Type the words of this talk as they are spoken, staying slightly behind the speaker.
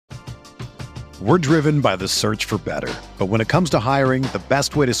We're driven by the search for better. But when it comes to hiring, the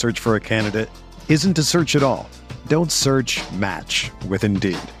best way to search for a candidate isn't to search at all. Don't search, match with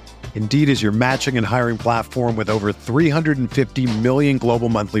Indeed. Indeed is your matching and hiring platform with over 350 million global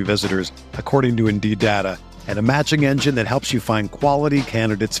monthly visitors, according to Indeed data, and a matching engine that helps you find quality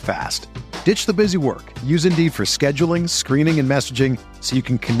candidates fast. Ditch the busy work. Use Indeed for scheduling, screening, and messaging so you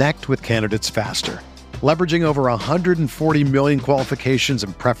can connect with candidates faster. Leveraging over 140 million qualifications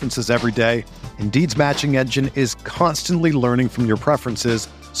and preferences every day, Indeed's matching engine is constantly learning from your preferences,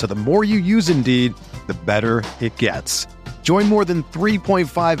 so the more you use Indeed, the better it gets. Join more than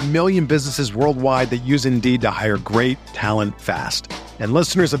 3.5 million businesses worldwide that use Indeed to hire great talent fast. And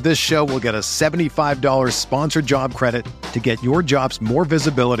listeners of this show will get a $75 sponsored job credit to get your jobs more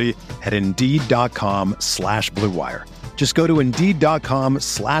visibility at Indeed.com/Blue Wire. Just go to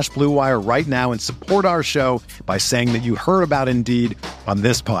Indeed.com/Blue Wire right now and support our show by saying that you heard about Indeed on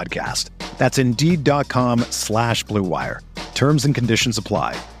this podcast. That's Indeed.com/Blue Wire. Terms and conditions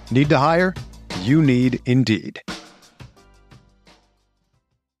apply. Need to hire? You need Indeed.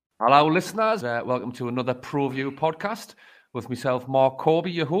 Hello, listeners. Welcome to another ProView podcast with myself, Mark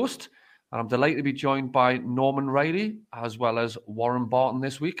Corby, your host. And I'm delighted to be joined by Norman Riley as well as Warren Barton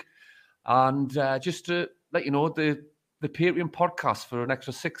this week. And just to let you know, the Patreon podcast for an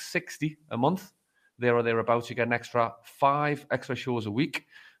extra $6.60 a month, there or thereabouts, you get an extra 5 extra shows a week.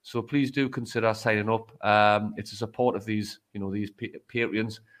 So please do consider signing up. It's a support of these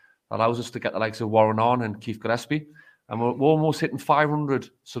Patreons that allows us to get the likes of Warren on and Keith Gillespie. And we're almost hitting 500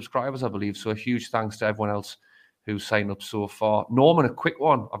 subscribers, I believe. So a huge thanks to everyone else who's signed up so far. Norman, a quick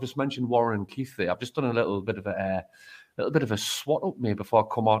one. I've just mentioned Warren and Keith there. I've just done a little bit of a swat up, mate, before I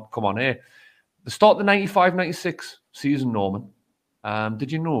come on here. The start of the 95-96 season, Norman.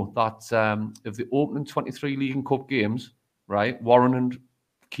 Did you know that of the opening 23 League and Cup games, right, Warren and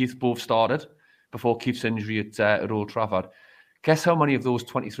Keith both started before Keith's injury at Old Trafford. Guess how many of those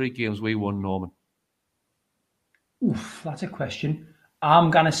 23 games we won, Norman? Oof, that's a question. I'm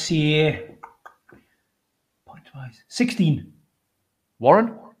going to say 16.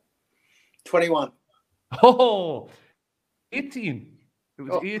 Warren? 21. Oh, 18. It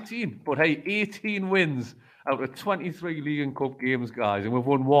was 18. But hey, 18 wins out of 23 League and Cup games, guys. And we've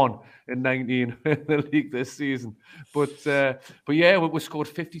won 1 in 19 in the league this season. But yeah, we scored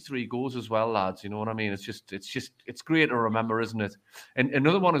 53 goals as well, lads. You know what I mean? It's great to remember, isn't it? And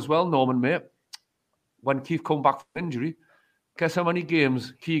another one as well, Norman, mate. When Keith come back from injury, guess how many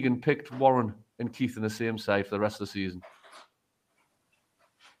games Keegan picked Warren and Keith in the same side for the rest of the season?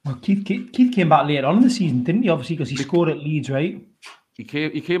 Well, Keith came back later on in the season, didn't he? Obviously, because he scored at Leeds, right? He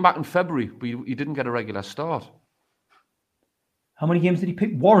came back in February, but he didn't get a regular start. How many games did he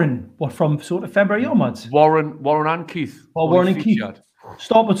pick? Warren, what, from sort of February onwards? Warren and Keith. Oh, Warren and Keith.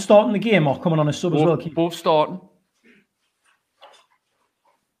 Starting the game or coming on a sub as well, Keith? Both starting.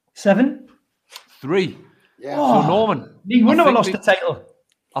 7? 3. Yeah. So Norman, he wouldn't have lost the title.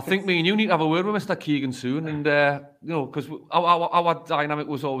 I think me and you need to have a word with Mr. Keegan soon, and because our dynamic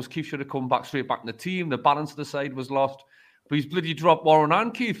was always Keith should have come back straight back in the team. The balance of the side was lost, but he's bloody dropped Warren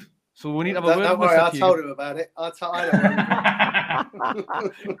and Keith. So we need to have a word with Mr. Keegan. I told him about it. I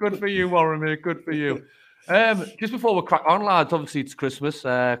know. Good for you, Warren, mate. Good for you. Just before we crack on, lads, obviously it's Christmas.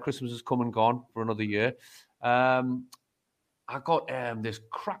 Christmas has come and gone for another year. I got this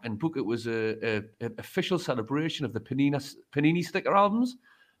cracking book. It was an official celebration of the Panini sticker albums.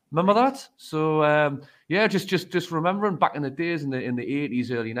 Remember that? So just remembering back in the days in the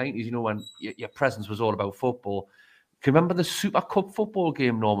 80s, early 90s, you know, when your presence was all about football. Can you remember the Super Cup football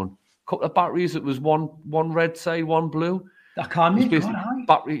game, Norman? Couple of batteries. It was one red side, one blue. I can't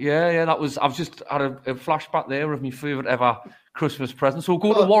battery. Yeah. That was. I've just had a flashback there of my favourite ever Christmas present. So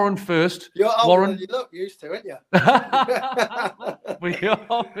we'll go to Warren first. You're older Warren, than you look used to, aren't you? We are.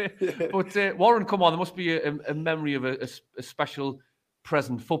 But Warren, come on, there must be a memory of a special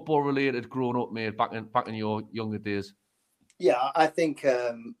present, football related, growing up, mate, back in your younger days. Yeah, I think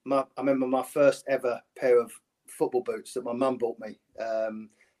I remember my first ever pair of football boots that my mum bought me.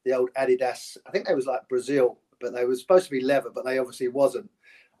 The old Adidas. I think they was like Brazil, but they were supposed to be leather, but they obviously wasn't.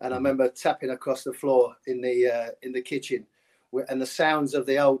 And I remember tapping across the floor in the kitchen, and the sounds of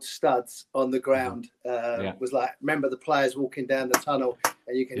the old studs on the ground was like, remember the players walking down the tunnel,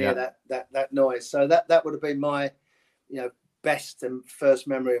 and you can hear that noise. So that would have been my, best and first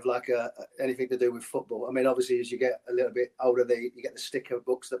memory of like anything to do with football. I mean, obviously, as you get a little bit older, you get the sticker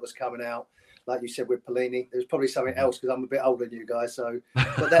books that was coming out, like you said with Pelini. There was probably something else because I'm a bit older than you guys. So,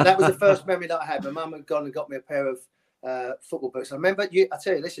 but that was the first memory that I had. My mum had gone and got me a pair of football boots. I remember I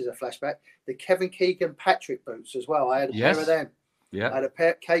tell you, this is a flashback. The Kevin Keegan Patrick boots as well. I had a pair of them. Yeah. I had a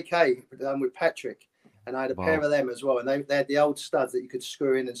pair KK with Patrick, and I had a pair of them as well. And they had the old studs that you could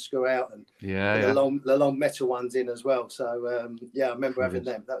screw in and screw out, and the long metal ones in as well. So I remember having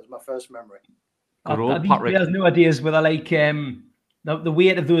them. That was my first memory. Good old Patrick. There's no ideas whether like the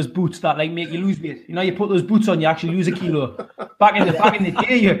weight of those boots that like make you lose weight. You know, you put those boots on, you actually lose a kilo. Back in the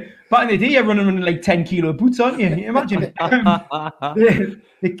day, you're running like 10 kilo boots, aren't you? You imagine.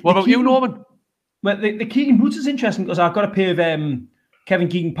 What about you, Norman? Well, the Keegan boots is interesting because I've got a pair of Kevin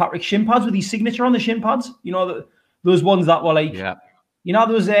Keegan Patrick shin pads with his signature on the shin pads. You know, those ones that were like, you know,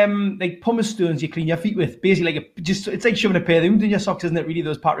 those like pumice stones you clean your feet with. Basically, like it's like shoving a pair of them in your socks, isn't it? Really,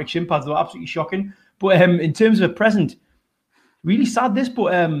 those Patrick shin pads, they were absolutely shocking. But in terms of a present, really sad this,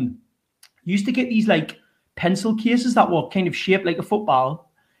 but used to get these like pencil cases that were kind of shaped like a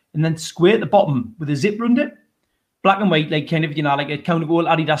football and then square at the bottom with a zip around it. Black and white, like kind of, you know, like a kind of old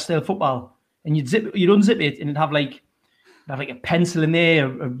Adidas style football. And you'd unzip it and it'd have like a pencil in there,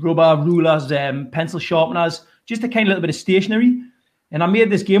 a rubber, rulers, pencil sharpeners, just a kind of little bit of stationery. And I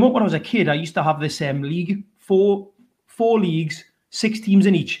made this game up when I was a kid. I used to have this league, four leagues, 6 teams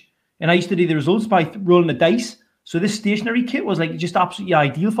in each. And I used to do the results by rolling the dice. So this stationery kit was like just absolutely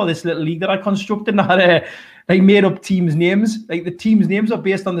ideal for this little league that I constructed. And I had like made up teams' names. Like the teams' names are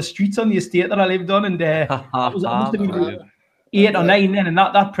based on the streets on the estate that I lived on. And I must have been about 8 or 9 then. And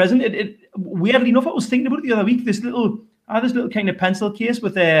that present, it weirdly enough, I was thinking about it the other week. This little kind of pencil case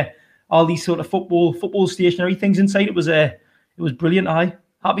with all these sort of football stationery things inside. It was brilliant.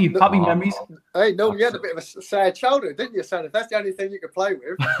 Happy memories. Hey, no, you had a bit of a sad childhood, didn't you, son? If that's the only thing you could play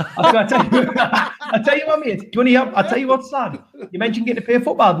with. I'll tell you what, mate. I'll tell you what's sad. You mentioned getting a pair of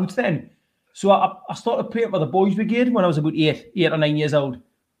football boots then. So I started playing for the boys' brigade when I was about 8 or 9 years old.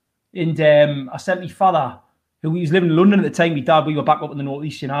 And I sent my father, who was living in London at the time, my dad, we were back up in the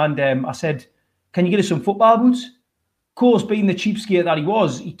northeast, you know, and I said, can you get us some football boots? Of course, being the cheapskate that he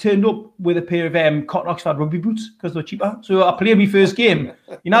was, he turned up with a pair of Cotton Oxford rugby boots because they're cheaper. So I played my first game.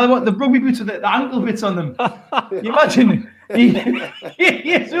 You know what? The rugby boots with the ankle bits on them. You imagine? He's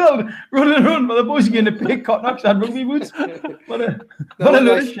running around, but the boys are going to pick Cotton Oxford rugby boots. What a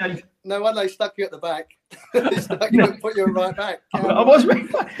little shite. No wonder they stuck you at the back. They stuck you and put you right back. I was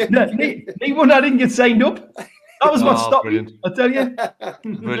right back. No, I didn't get signed up. That was what stopped me, I tell you.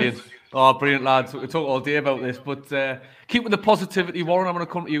 Brilliant. Oh, brilliant, lads. We could talk all day about this, but keep with the positivity, Warren. I'm going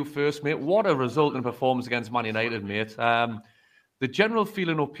to come to you first, mate. What a result and performance against Man United, mate. The general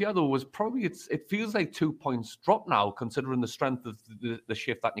feeling up here, though, was probably it feels like 2 points drop now, considering the strength of the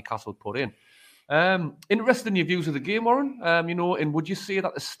shift that Newcastle put in. Interested in your views of the game, Warren. You know, and would you say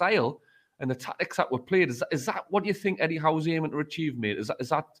that the style and the tactics that were played, is that what you think Eddie Howe's aiming to achieve, mate? Is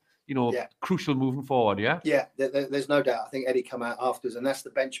that you know, crucial moving forward, yeah? Yeah, there's no doubt. I think Eddie come out afterwards, and that's the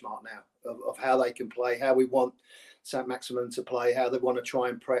benchmark now of how they can play, how we want St. Maximin to play, how they want to try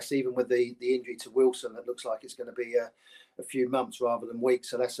and press, even with the injury to Wilson. That looks like it's going to be a few months rather than weeks.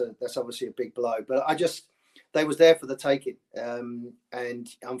 So that's obviously a big blow. But they was there for the taking. And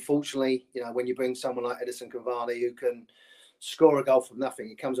unfortunately, you know, when you bring someone like Edison Cavani who can score a goal from nothing,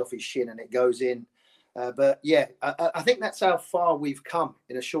 it comes off his shin and it goes in. But yeah, I think that's how far we've come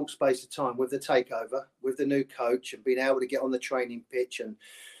in a short space of time with the takeover, with the new coach and being able to get on the training pitch and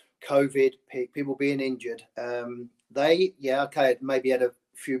COVID, people being injured. Maybe had a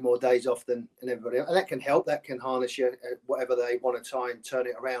few more days off than everybody else. And that can help, that can harness you, whatever they want to try and turn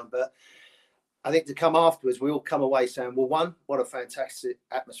it around. But I think to come afterwards, we all come away saying, well, one, what a fantastic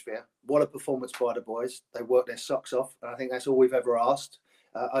atmosphere. What a performance by the boys. They worked their socks off. And I think that's all we've ever asked.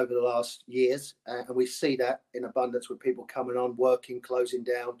 Over the last years, and we see that in abundance with people coming on, working, closing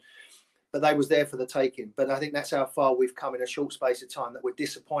down. But they was there for the taking. But I think that's how far we've come in a short space of time, that we're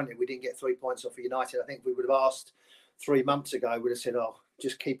disappointed we didn't get 3 points off of United. I think if we would have asked 3 months ago, we'd have said, "Oh,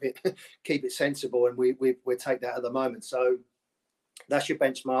 just keep it sensible," and we take that at the moment. So that's your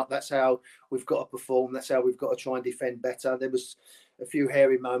benchmark. That's how we've got to perform. That's how we've got to try and defend better. There was a few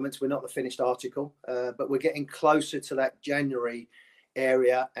hairy moments. We're not the finished article, but we're getting closer to that January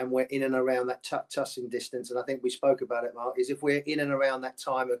area, and we're in and around that tussing distance. And I think we spoke about it, Mark, is if we're in and around that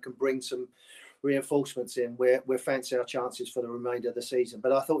time and can bring some reinforcements in, we're fancy our chances for the remainder of the season.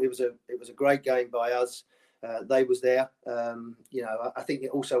 But I thought it was a great game by us. They was there. You know, I think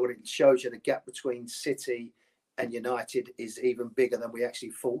it also, what it shows you, the gap between City and United is even bigger than we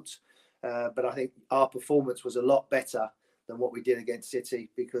actually thought. But I think our performance was a lot better than what we did against City,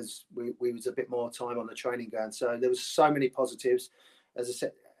 because we was a bit more time on the training ground. So there was so many positives. As I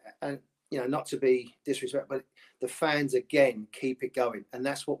said, and you know, not to be disrespectful, but the fans again keep it going, and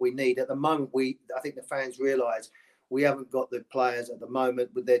that's what we need at the moment. I think the fans realise we haven't got the players at the moment,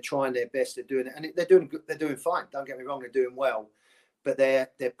 but they're trying their best. They're doing it, and they're doing good. They're doing fine. Don't get me wrong, they're doing well, but they're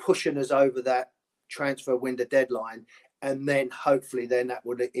pushing us over that transfer window deadline, and then hopefully that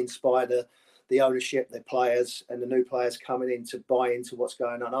would inspire the ownership, the players, and the new players coming in to buy into what's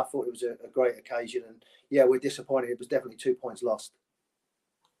going on. I thought it was a great occasion, and yeah, we're disappointed. It was definitely 2 points lost.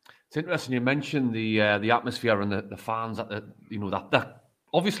 It's interesting you mentioned the atmosphere and the fans that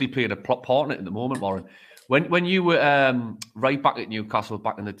obviously played a part in it at the moment, Warren. When you were right back at Newcastle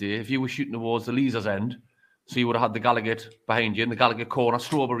back in the day, if you were shooting towards the Leazer's end, so you would have had the Gallowgate behind you, in the Gallowgate corner,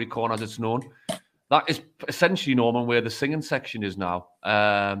 Strawberry Corner as it's known. That is essentially, Norman, where the singing section is now.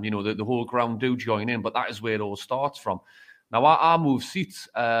 The whole ground do join in, but that is where it all starts from. Now, I moved seats,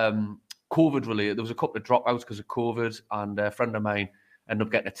 COVID related. There was a couple of dropouts because of COVID, and a friend of mine ended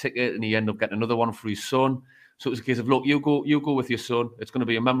up getting a ticket, and he ended up getting another one for his son. So it was a case of, look, you go with your son. It's going to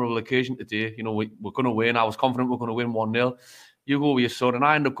be a memorable occasion today. We're going to win. I was confident we're going to win 1-0. You go with your son, and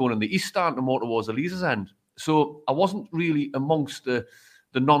I ended up going in the east stand and more towards the Leazer's end. So I wasn't really amongst the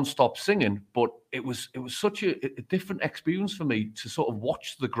non-stop singing, but it was such a different experience for me to sort of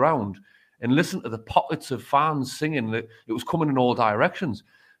watch the ground and listen to the pockets of fans singing. That it was coming in all directions.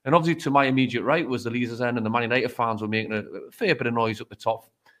 And obviously to my immediate right was the Leazer's end, and the Man United fans were making a fair bit of noise up the top.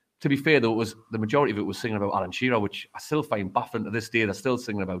 To be fair, though, the majority of it was singing about Alan Shearer, which I still find baffling to this day. They're still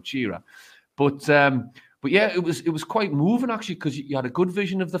singing about Shearer. But yeah, it was quite moving, actually, because you had a good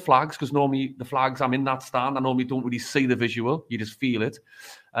vision of the flags, because normally the flags, I'm in that stand, I normally don't really see the visual, you just feel it.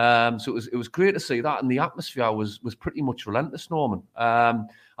 So it was great to see that, and the atmosphere was pretty much relentless, Norman. I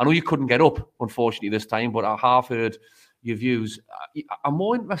know you couldn't get up, unfortunately, this time, but I have heard your views. I'm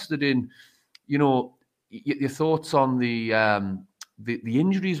more interested in, your thoughts on the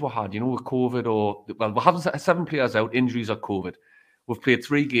injuries we had, with COVID, we haven't 7 players out, injuries or COVID. We've played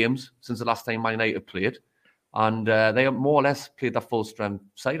 3 games since the last time Man United played, and they have more or less played their full-strength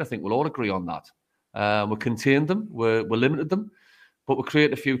side. I think we'll all agree on that. We contained them, we limited them, but we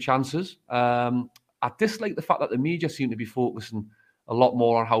created a few chances. I dislike the fact that the media seem to be focusing a lot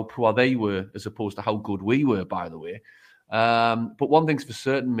more on how poor they were as opposed to how good we were, by the way. But one thing's for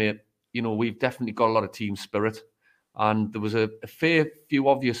certain, mate, we've definitely got a lot of team spirit. And there was a fair few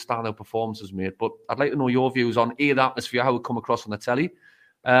obvious standout performances made. But I'd like to know your views on the atmosphere, how it come across on the telly,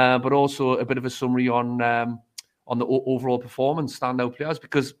 but also a bit of a summary on the overall performance, standout players.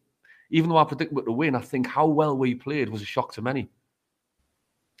 Because even though I predicted we to win, I think how well we played was a shock to many.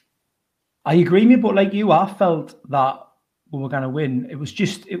 I agree with you, but like you, I felt that we were going to win. It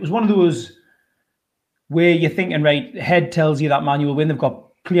was one of those where you're thinking, right, the head tells you that Man U will win. They've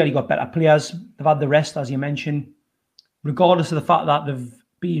clearly got better players. They've had the rest, as you mentioned. Regardless of the fact that they've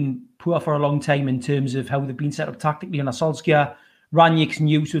been poor for a long time in terms of how they've been set up tactically under Solskjaer. Rangnick's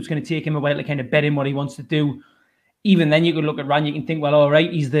new, so it's going to take him a while to kind of bet in what he wants to do. Even then, you could look at Rangnick and think, well, all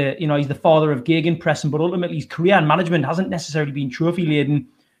right, he's the father of gegenpressing, but ultimately his career in management hasn't necessarily been trophy laden,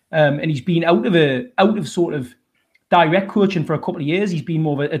 and he's been out of sort of direct coaching for a couple of years. He's been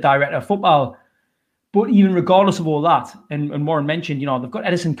more of a director of football. But even regardless of all that, and Warren mentioned, they've got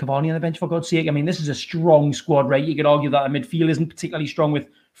Edison Cavani on the bench, for God's sake. I mean, this is a strong squad, right? You could argue that the midfield isn't particularly strong with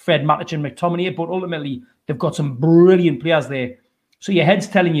Fred, Matic and McTominay, but ultimately they've got some brilliant players there. So your head's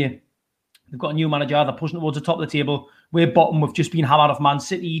telling you they've got a new manager, they're pushing towards the top of the table. We're bottom, we've just been hammered off Man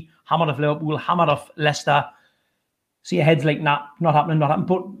City, hammered off Liverpool, hammered off Leicester. So your head's like, nah, not happening.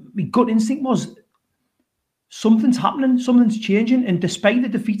 But my gut instinct was something's happening, something's changing. And despite the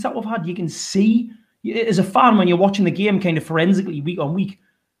defeats that we've had, you can see, as a fan, when you're watching the game kind of forensically week on week,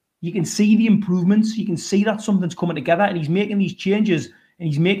 you can see the improvements. You can see that something's coming together, and he's making these changes, and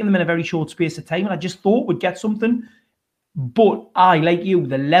he's making them in a very short space of time. And I just thought we'd get something. But like you,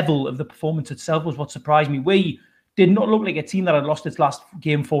 the level of the performance itself was what surprised me. We did not look like a team that had lost its last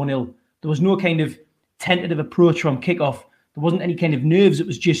game 4-0. There was no kind of tentative approach from kickoff. There wasn't any kind of nerves. It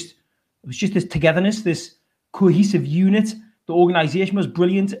was just this togetherness, this cohesive unit. The organisation was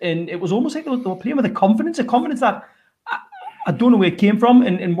brilliant, and it was almost like they were playing with a confidence that I don't know where it came from.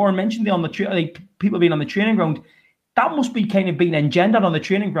 And Warren mentioned people being on the training ground. That must be kind of being engendered on the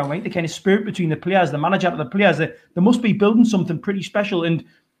training ground, right? The kind of spirit between the players, the manager and the players. They must be building something pretty special. And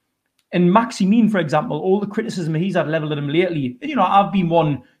Maximin, for example, all the criticism he's had leveled at him lately, I've been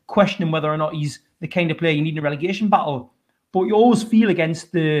one questioning whether or not he's the kind of player you need in a relegation battle. But you always feel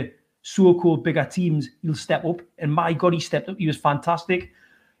against the so-called bigger teams, he'll step up. And my God, he stepped up. He was fantastic.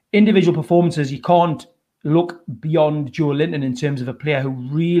 Individual performances, you can't look beyond Joe Linton in terms of a player who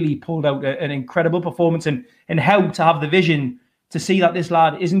really pulled out an incredible performance and how to have the vision to see that this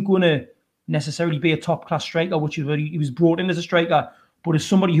lad isn't going to necessarily be a top-class striker, which is what he was brought in as a striker, but as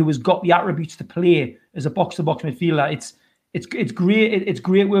somebody who has got the attributes to play as a box-to-box midfielder. It's great. It's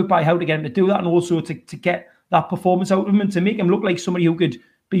great work by Howe to get him to do that, and also to get that performance out of him and to make him look like somebody who could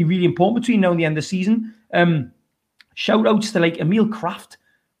be really important between now and the end of the season. Shout outs to like Emil Kraft.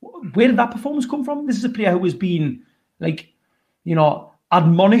 Where did that performance come from? This is a player who has been like,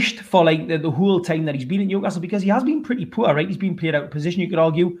 admonished for like the whole time that he's been at Newcastle, because he has been pretty poor, right? He's been played out of position, you could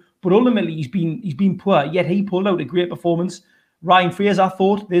argue, but ultimately he's been poor. Yet he pulled out a great performance. Ryan Fraser, I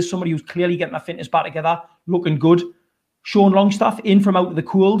thought, there's somebody who's clearly getting their fitness back together, looking good. Sean Longstaff in from out of the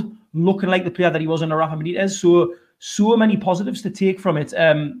cold, looking like the player that he was under Rafa Benitez. So many positives to take from it.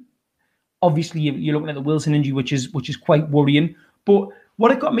 Obviously, you're looking at the Wilson injury, which is quite worrying. But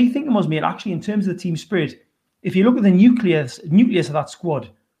what it got me thinking was, mate, actually, in terms of the team spirit, if you look at the nucleus of that squad,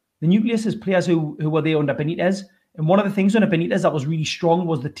 the nucleus is players who were there under Benitez. And one of the things under Benitez that was really strong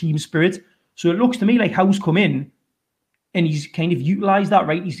was the team spirit. So it looks to me like Howe's come in and he's kind of utilised that,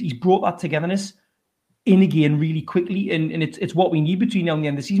 right? He's brought that togetherness in again really quickly. And it's what we need between now and the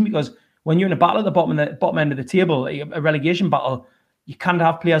end of the season, because when you're in a battle at the bottom end of the table, a relegation battle, you can't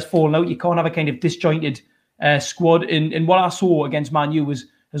have players falling out. You can't have a kind of disjointed squad. And what I saw against Man U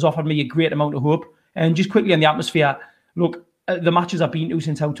has offered me a great amount of hope. And just quickly on the atmosphere, look, the matches I've been to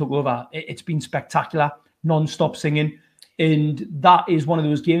since Howe took over, it's been spectacular, non-stop singing. And that is one of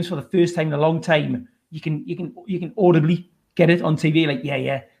those games for the first time in a long time. You can audibly get it on TV, like,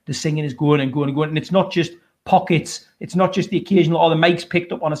 yeah, the singing is going and going and going. And it's not just pockets. It's not just the occasional, the mic's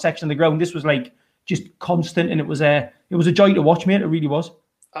picked up on a section of the ground. This was like just constant, and it was a joy to watch, mate. It really was.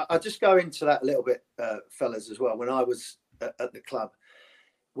 I'll just go into that a little bit, fellas, as well. When I was at the club,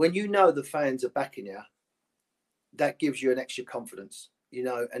 when you know the fans are backing you, that gives you an extra confidence,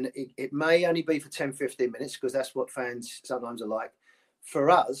 and it may only be for 10, 15 minutes, because that's what fans sometimes are like. For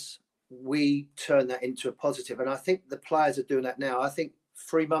us, we turn that into a positive. And I think the players are doing that now. I think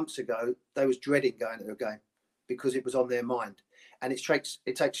 3 months ago, they was dreading going to a game because it was on their mind. And it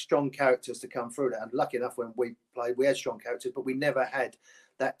takes strong characters to come through that. And lucky enough, when we played, we had strong characters, but we never had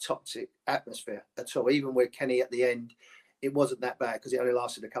that toxic atmosphere at all. Even with Kenny at the end, it wasn't that bad because it only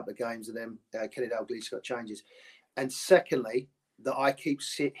lasted a couple of games, and then Kenny Dalglish got changes. And secondly, that I keep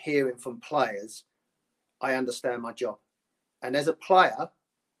hearing from players, I understand my job. And as a player,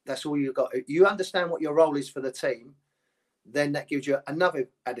 that's all you've got. You understand what your role is for the team, then that gives you another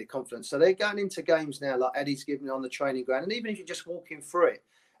added confidence. So they're going into games now, like Eddie's giving on the training ground. And even if you're just walking through it,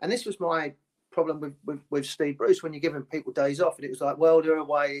 and this was my problem with Steve Bruce, when you're giving people days off, and it was like, well, they're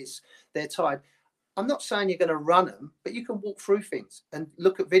away, they're tired. I'm not saying you're going to run them, but you can walk through things and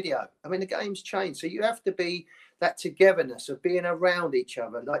look at video. I mean, the game's changed. So you have to be that togetherness of being around each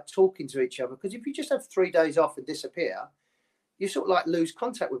other, like talking to each other. Because if you just have 3 days off and disappear, you sort of like lose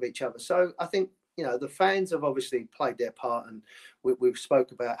contact with each other. So I think, the fans have obviously played their part, and we've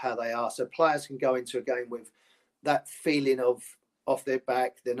spoke about how they are. So players can go into a game with that feeling of off their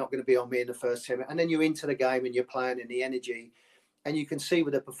back. They're not going to be on me in the first 10 minutes. And then you're into the game and you're playing in the energy. And you can see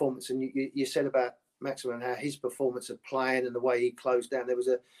with the performance, and you said about Maximin and how his performance of playing and the way he closed down. There was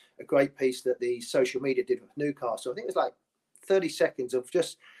a great piece that the social media did with Newcastle. I think it was like 30 seconds of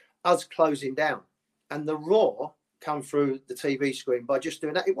just us closing down. And the roar come through the TV screen by just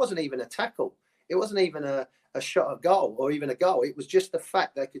doing that. It wasn't even a tackle. It wasn't even a shot at goal or even a goal. It was just the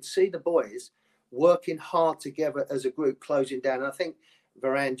fact they could see the boys working hard together as a group, closing down. And I think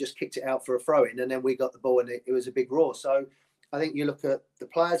Varane just kicked it out for a throw-in, and then we got the ball, and it was a big roar. So I think you look at the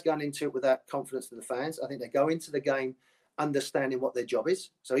players going into it with that confidence to the fans. I think they go into the game understanding what their job is.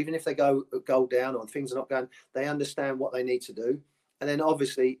 So even if they go down or things are not going, they understand what they need to do. And then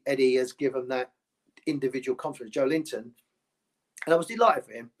obviously Eddie has given that individual confidence. Joe Linton, and I was delighted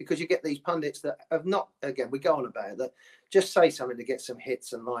for him, because you get these pundits that have not, again, we go on about it, that just say something to get some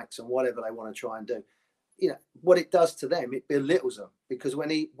hits and likes and whatever they want to try and do. What it does to them, it belittles them, because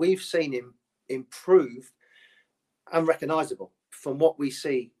we've seen him improve, unrecognisable from what we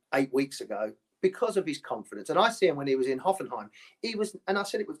see 8 weeks ago, because of his confidence. And I see him when he was in Hoffenheim. He was, and I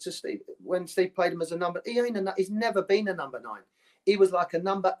said it to Steve, when Steve played him as a number, he's never been a number 9. He was like a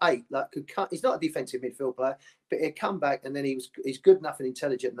number 8, like he's not a defensive midfield player, but he'd come back, and then he's good enough and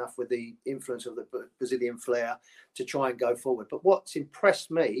intelligent enough with the influence of the Brazilian flair to try and go forward. But what's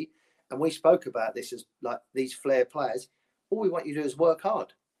impressed me, and we spoke about this, as like these flair players, all we want you to do is work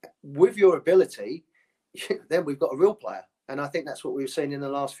hard. With your ability, then we've got a real player. And I think that's what we've seen in the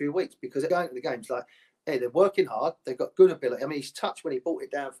last few weeks, because they're going to the games like, hey, they're working hard. They've got good ability. I mean, his touch when he brought it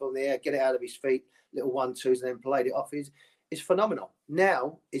down from the air, get it out of his feet, little 1-2s, and then played it off, is phenomenal.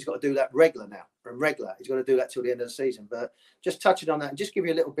 Now he's got to do that regular now. He's got to do that till the end of the season. But just touching on that and just give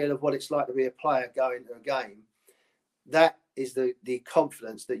you a little bit of what it's like to be a player going to a game, that is the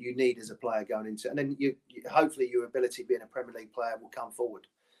confidence that you need as a player going into. And then you hopefully your ability being a Premier League player will come forward.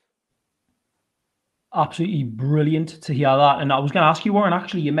 absolutely brilliant to hear that. And I was going to ask you, Warren,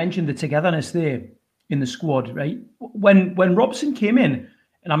 actually, you mentioned the togetherness there in the squad, right? When Robson came in,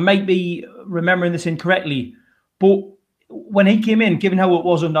 and I might be remembering this incorrectly, but when he came in, given how it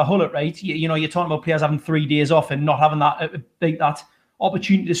was under Hullett, right? You know, you're talking about players having 3 days off and not having that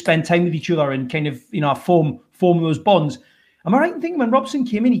opportunity to spend time with each other and kind of, you know, form those bonds. Am I right in thinking when Robson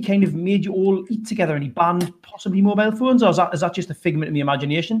came in, he kind of made you all eat together and he banned possibly mobile phones, or is that just a figment of the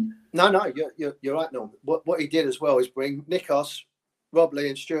imagination? No, you're right, Norm. What he did as well is bring Nikos, Rob Lee,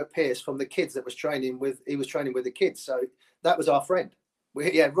 and Stuart Pearce from the kids that was training with. He was training with the kids, so that was our friend.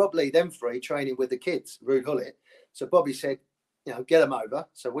 We had Rob Lee, them three, training with the kids, Rude Hullett. So Bobby said, you know, get them over.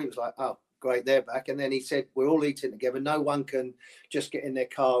 So we was like, oh, great, they're back. And then he said, we're all eating together. No one can just get in their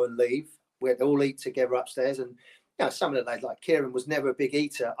car and leave. We'd all eat together upstairs. And you know, some of the lads, like Kieran, was never a big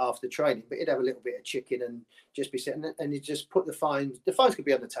eater after training, but he'd have a little bit of chicken and just be sitting there, and he'd just put the phones could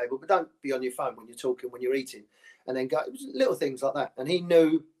be on the table, but don't be on your phone when you're talking, when you're eating, and then go. It was little things like that. And he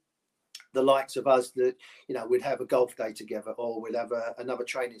knew the likes of us that, you know, we'd have a golf day together, or we'd have another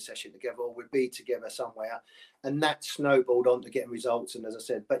training session together, or we'd be together somewhere. And that snowballed on to getting results. And as I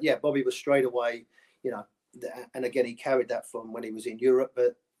said, but yeah, Bobby was straight away, you know, and again, he carried that from when he was in Europe,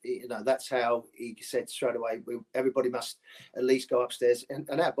 but you know, that's how he said straight away, everybody must at least go upstairs. And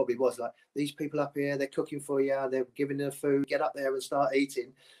how Bobby was like, these people up here, they're cooking for you, they're giving you food, get up there and start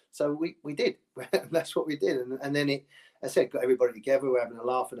eating. So we did. That's what we did. And then it, as I said, got everybody together. We're having a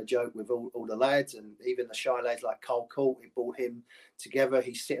laugh and a joke with all the lads, and even the shy lads like Cole Court. He brought him together.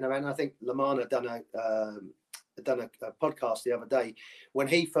 He's sitting around. I think Lamana done a podcast the other day. When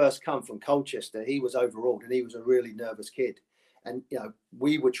he first come from Colchester, he was overawed and he was a really nervous kid. And, you know,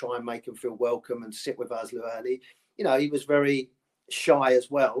 we would try and make him feel welcome and sit with us, and he was very shy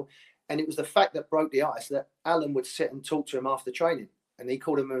as well. And it was the fact that broke the ice that Alan would sit and talk to him after training, and he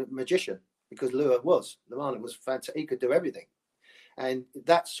called him a magician because Lamana was fantastic. He could do everything. And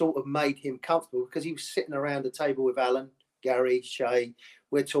that sort of made him comfortable because he was sitting around the table with Alan, Gary, Shay.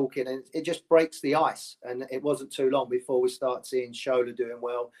 We're talking, and it just breaks the ice. And it wasn't too long before we start seeing Shola doing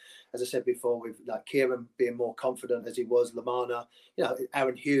well. As I said before, with like Kieran being more confident as he was, Lamana, you know,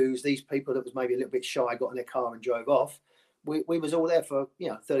 Aaron Hughes, these people that was maybe a little bit shy, got in their car and drove off. We was all there for, you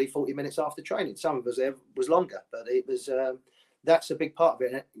know, 30, 40 minutes after training. Some of us there was longer, but it was, that's a big part of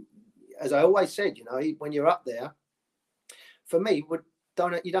it. And as I always said, you know, when you're up there, for me,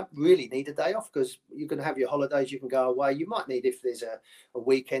 you don't really need a day off because you're going to have your holidays. You can go away. You might need if there's a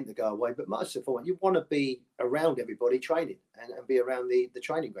weekend to go away, but most of all, you want to be around everybody training and be around the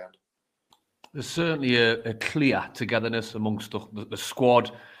training ground. There's certainly a clear togetherness amongst the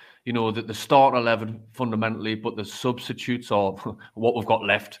squad. You know, the starting 11 fundamentally, but the substitutes are what we've got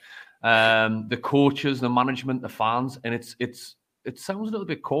left. The coaches, the management, the fans, and it sounds a little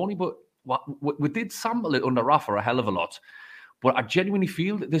bit corny, but we did sample it under Rafa a hell of a lot. But I genuinely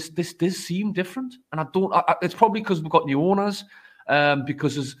feel that this does seem different, and it's probably because we've got new owners,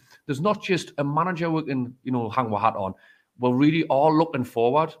 because there's not just a manager we can, you know, hang our hat on. We're really all looking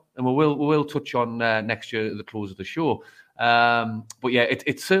forward, and we will touch on next year at the close of the show. But yeah,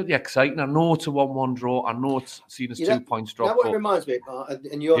 it's certainly exciting. I know it's a 1-1 draw. I know it's seen as 2 points drop. Now what it reminds me,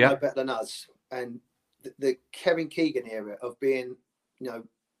 and you're no better than us, and the Kevin Keegan era of being, you know,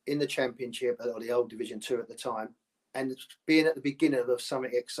 in the Championship or the old Division 2 at the time, and being at the beginning of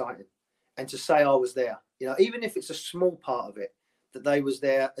something exciting, and to say I was there, you know, even if it's a small part of it, that they was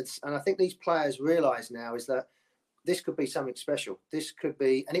there. And I think these players realise now is that this could be something special. This could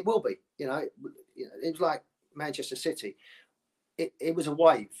be, and it will be, you know, it was like Manchester City. It was a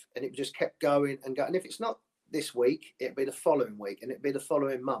wave, and it just kept going and going. And if it's not this week, it'd be the following week, and it'd be the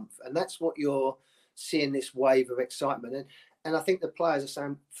following month. And that's what you're seeing, this wave of excitement. And I think the players are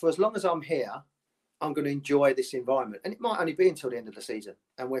saying, for as long as I'm here, I'm going to enjoy this environment. And it might only be until the end of the season.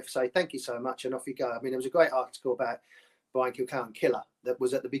 And we'll say, thank you so much. And off you go. I mean, there was a great article about Brian Kilcullen Killer that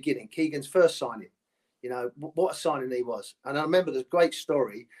was at the beginning, Keegan's first signing. You know, what a signing he was. And I remember the great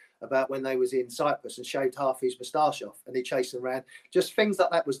story about when they was in Cyprus and shaved half his moustache off and he chased them around. Just things like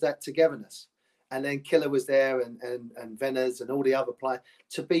that was that togetherness. And then Killer was there and Venez and all the other players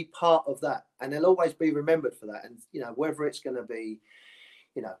to be part of that. And they'll always be remembered for that. And, you know, whether it's going to be,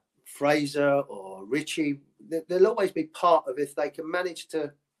 you know, Fraser or Richie, they'll always be part of, if they can manage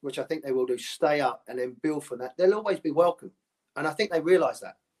to, which I think they will do, stay up and then build from that, they'll always be welcome. And I think they realise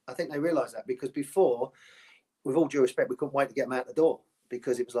that. Because before, with all due respect, we couldn't wait to get them out the door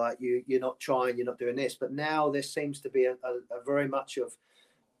because it was like, you're not trying, you're not doing this. But now there seems to be a very much of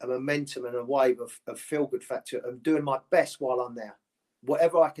a momentum and a wave of feel-good factor of doing my best while I'm there.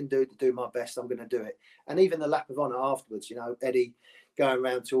 Whatever I can do to do my best, I'm going to do it. And even the lap of honour afterwards, you know, Eddie going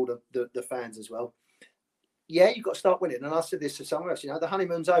around to all the fans as well. yeah, you've got to start winning. And I said this to someone else, the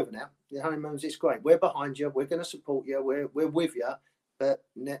honeymoon's over now. The honeymoon's, it's great. We're behind you. We're going to support you. We're with you. But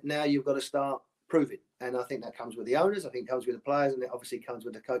now you've got to start proving. And I think that comes with the owners. I think it comes with the players. And it obviously comes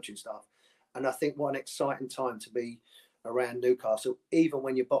with the coaching staff. And I think what an exciting time to be around Newcastle, even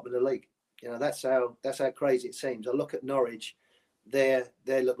when you're bottom of the league. That's how crazy it seems. I look at Norwich. They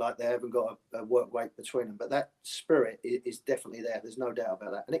look like they haven't got a work rate between them, but that spirit is definitely there. There's no doubt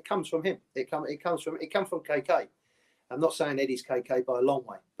about that, and it comes from him. It comes from KK. I'm not saying Eddie's KK by a long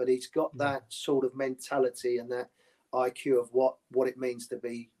way, but he's got that sort of mentality and that IQ of what it means to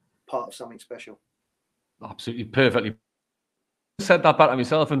be part of something special. Absolutely, perfectly said that about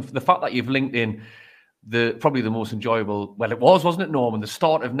myself, and the fact that you've linked in probably the most enjoyable, well, it wasn't it, Norman? The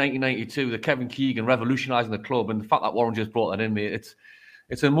start of 1992, the Kevin Keegan revolutionising the club, and the fact that Warren just brought that in, mate,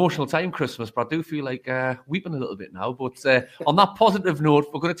 it's an emotional time, Christmas, but I do feel like weeping a little bit now. But on that positive note,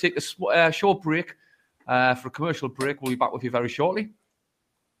 we're going to take a short break for a commercial break. We'll be back with you very shortly.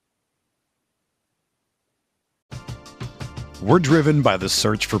 We're driven by the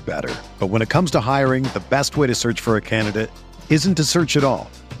search for better. But when it comes to hiring, the best way to search for a candidate isn't to search at all.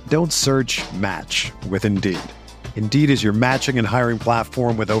 Don't search, match with Indeed. Indeed is your matching and hiring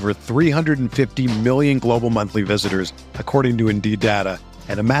platform with over 350 million global monthly visitors, according to Indeed data,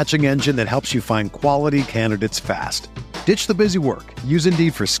 and a matching engine that helps you find quality candidates fast. Ditch the busy work. Use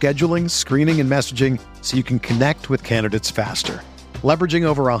Indeed for scheduling, screening, and messaging so you can connect with candidates faster. Leveraging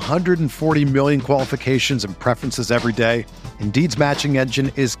over 140 million qualifications and preferences every day, Indeed's matching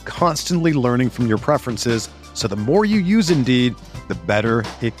engine is constantly learning from your preferences, so the more you use Indeed, the better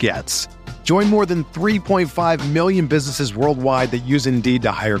it gets. Join more than 3.5 million businesses worldwide that use Indeed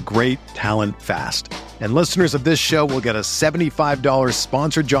to hire great talent fast. And listeners of this show will get a $75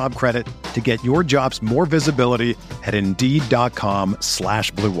 sponsored job credit to get your jobs more visibility at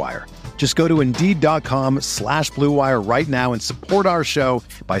Indeed.com/Blue Wire. Just go to Indeed.com/Blue Wire right now and support our show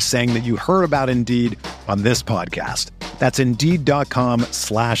by saying that you heard about Indeed on this podcast. That's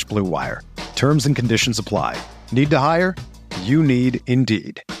Indeed.com/Blue Wire. Terms and conditions apply. Need to hire? You need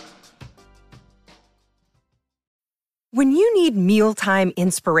Indeed. When you need mealtime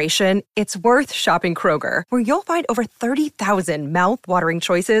inspiration, it's worth shopping Kroger, where you'll find over 30,000 mouth-watering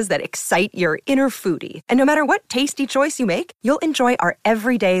choices that excite your inner foodie. And no matter what tasty choice you make, you'll enjoy our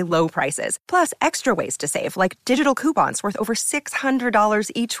everyday low prices, plus extra ways to save, like digital coupons worth over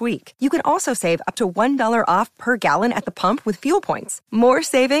 $600 each week. You can also save up to $1 off per gallon at the pump with fuel points. More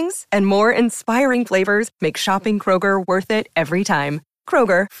savings and more inspiring flavors make shopping Kroger worth it every time.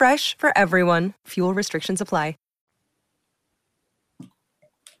 Kroger, fresh for everyone. Fuel restrictions apply.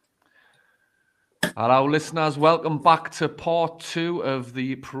 Hello, listeners. Welcome back to part 2 of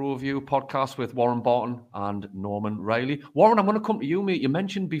the ProView podcast with Warren Barton and Norman Riley. Warren, I'm going to come to you, mate. You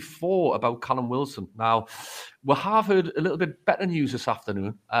mentioned before about Callum Wilson. Now, we have heard a little bit better news this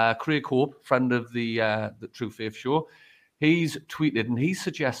afternoon. Craig Hope, friend of the True Faith show, he's tweeted and he's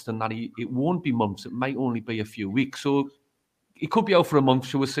suggesting that it won't be months. It might only be a few weeks. So he could be out for a month,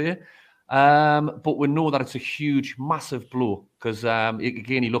 shall we say. But we know that it's a huge, massive blow because,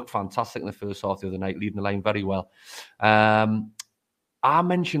 again, he looked fantastic in the first half the other night, leading the line very well. I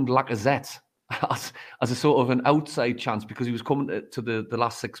mentioned Lacazette as a sort of an outside chance because he was coming to the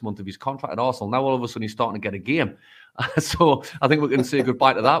last 6 months of his contract at Arsenal. Now, all of a sudden, he's starting to get a game. So I think we're going to say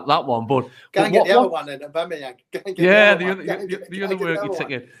goodbye to that one. But go and get the other one then, Aubameyang. Yeah, the other work you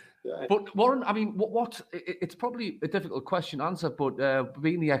take it. Yeah. But Warren, I mean, it's probably a difficult question to answer, but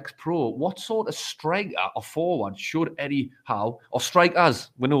being the ex-pro, what sort of striker or forward should Eddie Howe, or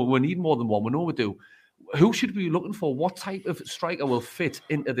strikers, we know we need more than one, we know we do, who should we be looking for? What type of striker will fit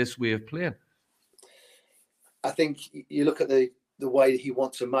into this way of playing? I think you look at the way that he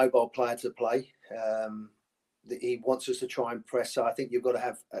wants a mobile player to play, that he wants us to try and press, so I think you've got to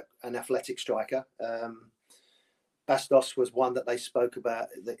have an athletic striker. Bastos was one that they spoke about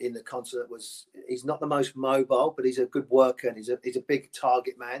in the concert. He's not the most mobile, but he's a good worker and he's a big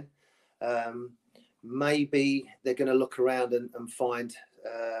target man. Maybe they're going to look around and find,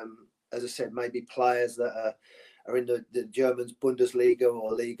 as I said, maybe players that are in the German's Bundesliga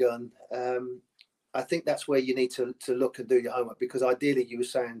or Liga. And I think that's where you need to look and do your homework, because ideally you were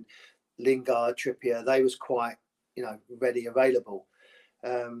saying Lingard, Trippier, they was quite, ready, available.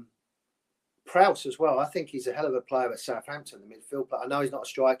 Prowse as well. I think he's a hell of a player at Southampton, the midfield player. I know he's not a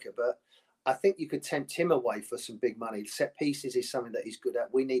striker, but I think you could tempt him away for some big money. Set pieces is something that he's good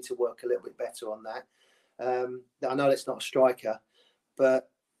at. We need to work a little bit better on that. I know it's not a striker, but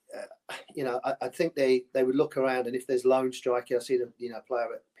I think they would look around, and if there's loan striker, I see the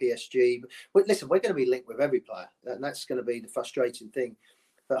player at PSG. But listen, we're going to be linked with every player, and that's going to be the frustrating thing.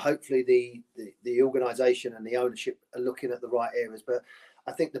 but hopefully the organisation and the ownership are looking at the right areas. But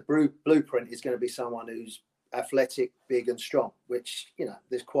I think the blueprint is going to be someone who's athletic, big and strong, which,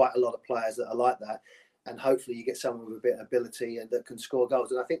 there's quite a lot of players that are like that. And hopefully you get someone with a bit of ability and that can score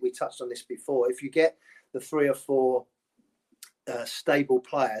goals. And I think we touched on this before. If you get the 3 or 4 stable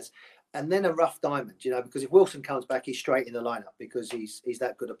players, and then a rough diamond, because if Wilson comes back, he's straight in the lineup because he's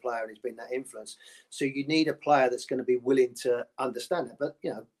that good a player and he's been that influence. So you need a player that's going to be willing to understand it. But,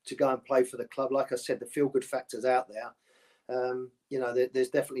 to go and play for the club, like I said, the feel-good factor's out there. There's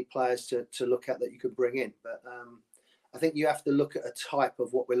definitely players to look at that you could bring in. But I think you have to look at a type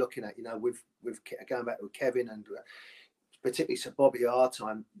of what we're looking at. With going back with Kevin and particularly Sir Bobby at our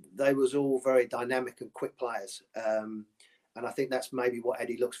time, they was all very dynamic and quick players. And I think that's maybe what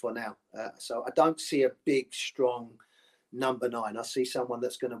Eddie looks for now. So I don't see a big, strong number 9. I see someone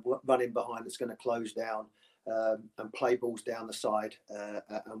that's going to run in behind, that's going to close down and play balls down the side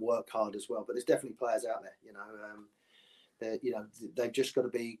and work hard as well. But there's definitely players out there, they've just got to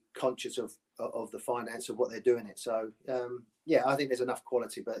be conscious of the finance of what they're doing it. So, I think there's enough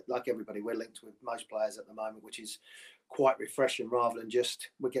quality. But like everybody, we're linked with most players at the moment, which is quite refreshing rather than just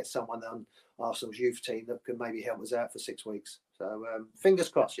we get someone on Arsenal's youth team that can maybe help us out for 6 weeks. So fingers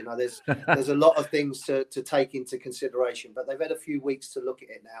crossed, there's a lot of things to take into consideration, but they've had a few weeks to look at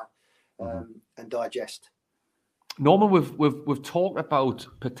it now and digest. Norman, we've talked about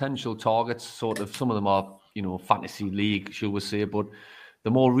potential targets, sort of some of them are, fantasy league, shall we say, but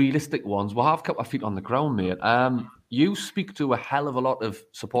the more realistic ones, we'll have kept our feet on the ground, mate. You speak to a hell of a lot of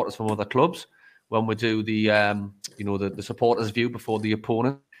supporters from other clubs when we do the supporters view before the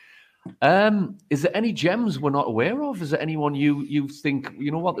opponent. Is there any gems we're not aware of? Is there anyone you think,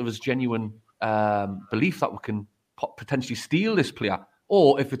 there was genuine belief that we can potentially steal this player?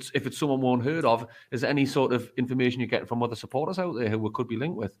 Or if it's someone we won't heard of, is there any sort of information you're getting from other supporters out there who we could be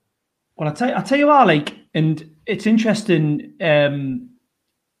linked with? Well, I tell you what, and it's interesting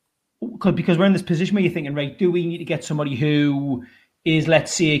because we're in this position where you're thinking, right, do we need to get somebody who is,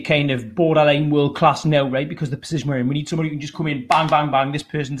 let's say, kind of borderline world class now, right? Because the position we're in, we need somebody who can just come in, bang, bang, bang, this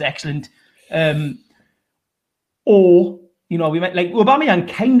person's excellent. Or, we might, like, Aubameyang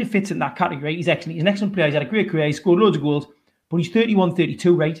kind of fits in that category, right? He's excellent. He's an excellent player. He's had a great career. He scored loads of goals, but he's 31,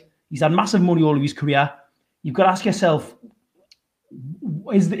 32, right? He's had massive money all of his career. You've got to ask yourself,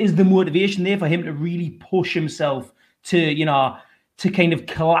 is the motivation there for him to really push himself to kind of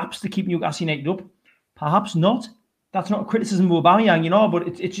collapse to keep Newcastle United up? Perhaps not. That's not a criticism of Aubameyang, but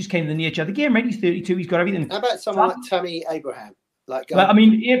it's just kind of the nature of the game, right? He's 32, he's got everything. How about someone like Tammy Abraham?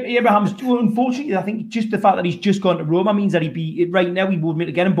 Abraham's, unfortunately, I think just the fact that he's just gone to Roma means that right now he would admit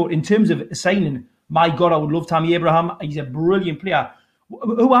to get him. But in terms of signing, my God, I would love Tammy Abraham. He's a brilliant player.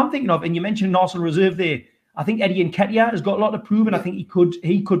 Who I'm thinking of, and you mentioned an Arsenal reserve there, I think Eddie Nketiah has got a lot to prove, and I think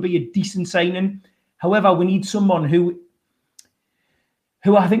he could be a decent signing. However, we need someone who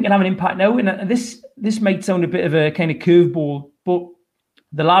I think can have an impact now. And this might sound a bit of a kind of curveball, but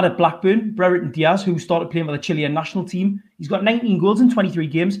the lad at Blackburn, Brereton Diaz, who started playing for the Chilean national team, he's got 19 goals in 23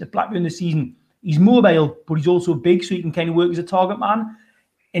 games at Blackburn this season. He's mobile, but he's also big, so he can kind of work as a target man.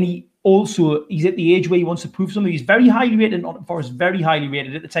 And he's at the age where he wants to prove something. He's very highly rated in Nottingham Forest, very highly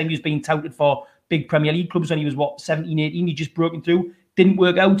rated. At the time, he was being touted for big Premier League clubs when he was, 17, 18. He just broken through, didn't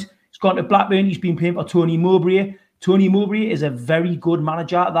work out. He's gone to Blackburn. He's been playing for Tony Mowbray. Tony Mowbray is a very good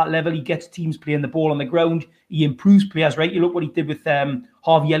manager at that level. He gets teams playing the ball on the ground. He improves players, right? You look what he did with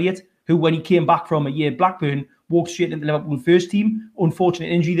Harvey Elliott, who, when he came back from a year at Blackburn, walked straight into the Liverpool first team.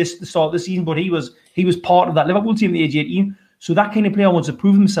 Unfortunate injury the start of the season, but he was part of that Liverpool team at the age of 18. So that kind of player wants to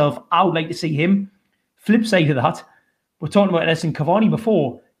prove himself. I would like to see him. Flip side of that, we're talking about Edinson Cavani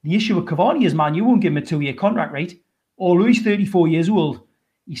before. The issue with Cavani is, man, you won't give him a 2-year contract, right? Although he's 34 years old,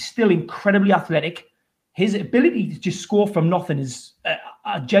 he's still incredibly athletic. His ability to just score from nothing is,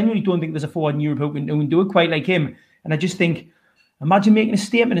 I genuinely don't think there's a forward in Europe who can do it quite like him. And I just think, imagine making a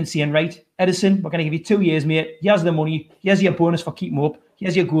statement and saying, right, Edison, we're going to give you 2 years, mate. Here's the money. Here's your bonus for keeping him up.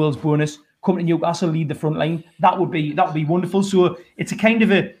 Here's your goals bonus. Come to Newcastle, lead the front line. That would be wonderful. So it's a kind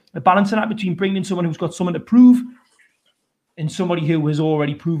of a balancing act between bringing in someone who's got something to prove and somebody who has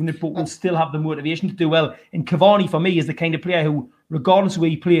already proven it but will still have the motivation to do well. And Cavani, for me, is the kind of player who, regardless of where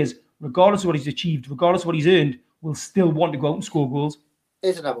he plays, regardless of what he's achieved, regardless of what he's earned, will still want to go out and score goals.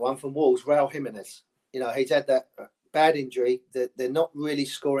 Here's another one from Wolves, Raul Jimenez. He's had that bad injury. That they're not really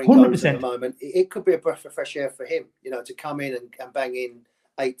scoring 100%. Goals at the moment. It could be a breath of fresh air for him, to come in and bang in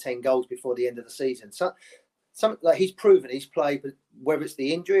 8-10 goals before the end of the season. So, like he's proven he's played, but whether it's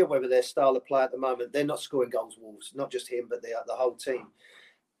the injury or whether their style of play at the moment, they're not scoring goals, Wolves. Not just him, but the whole team.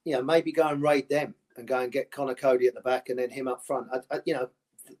 Maybe go and raid them and go and get Connor Cody at the back and then him up front.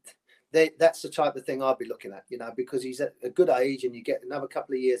 that's the type of thing I'd be looking at, because he's at a good age and you get another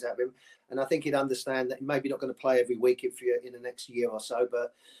couple of years out of him. And I think he'd understand that maybe not going to play every week if you're in the next year or so,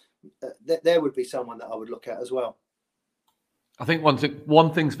 but there would be someone that I would look at as well. I think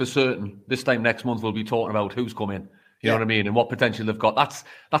one thing's for certain, this time next month we'll be talking about who's coming. You know what I mean? And what potential they've got.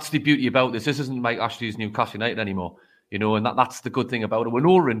 That's the beauty about this. This isn't Mike Ashley's Newcastle United anymore. And that's the good thing about it. We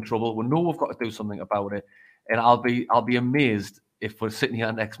know we're in trouble. We know we've got to do something about it. And I'll be amazed if we're sitting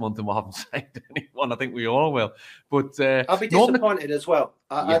here next month and we haven't signed anyone. I think we all will. But I'll be disappointed as well.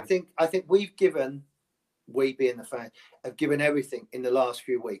 I think we've given, we being the fan, have given everything in the last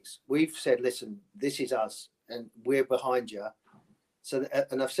few weeks. We've said, listen, this is us and we're behind you. So,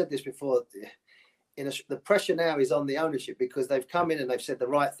 and I've said this before, the pressure now is on the ownership because they've come in and they've said the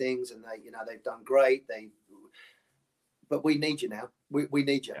right things and they've done great. But we need you now. We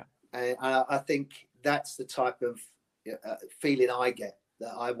need you. And I think that's the type of feeling I get,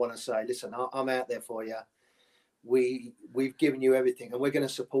 that I want to say, listen, I'm out there for you. We've given you everything and we're going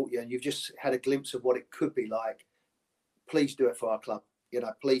to support you. And you've just had a glimpse of what it could be like. Please do it for our club.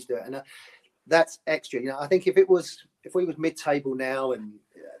 Please do it. And that's extra. I think if we was mid-table now, and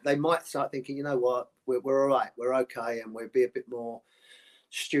they might start thinking, you know what, we're all right, we're okay, and we'll be a bit more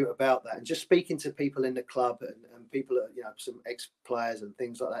astute about that. And just speaking to people in the club and people, some ex-players and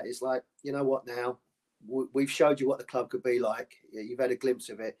things like that, it's like, you know what, now we've showed you what the club could be like. You've had a glimpse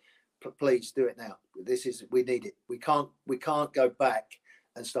of it. Please do it now. We need it. We can't go back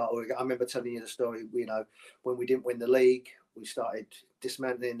and start. I remember telling you the story. When we didn't win the league, we started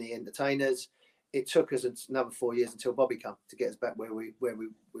dismantling the entertainers. It took us another 4 years until Bobby came to get us back where we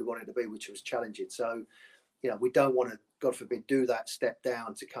wanted to be, which was challenging. So, we don't want to, God forbid, do that step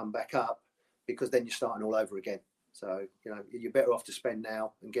down to come back up, because then you're starting all over again. So, you're better off to spend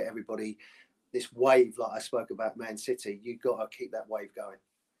now and get everybody this wave, like I spoke about Man City. You've got to keep that wave going.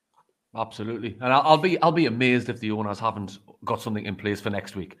 Absolutely. And I'll be amazed if the owners haven't got something in place for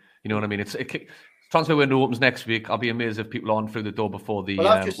next week. You know what I mean? Transfer window opens next week. I'll be amazed if people aren't through the door before the. Well,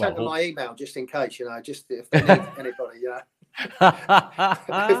 I've just sent them my email just in case, just if they need anybody,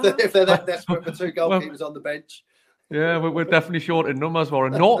 if they're that desperate for two goalkeepers on the bench. Yeah, we're definitely short in numbers,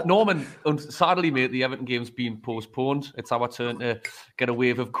 Warren. Norman, sadly, mate, the Everton game's been postponed. It's our turn to get a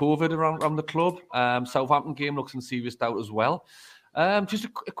wave of COVID around the club. Southampton game looks in serious doubt as well. Just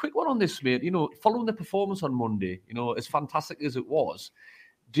a quick one on this, mate. Following the performance on Monday, as fantastic as it was,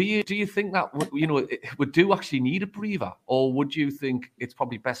 do you think that we do actually need a breather, or would you think it's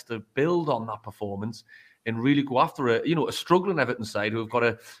probably best to build on that performance and really go after a struggling Everton side who've got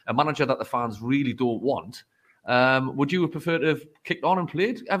a manager that the fans really don't want? Would you have preferred to have kicked on and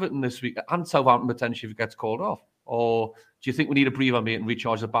played Everton this week and Southampton potentially if it gets called off, or do you think we need a breather, mate, and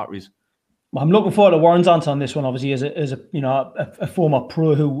recharge the batteries? Well, I'm looking forward to Warren's answer on this one. Obviously, as a former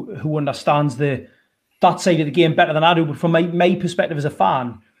pro who understands that side of the game better than I do. But from my perspective as a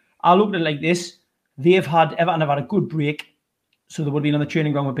fan, I look at it like this: Everton have had a good break, so they would have been on the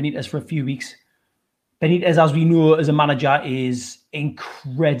training ground with Benitez for a few weeks. Benitez, as we know, as a manager, is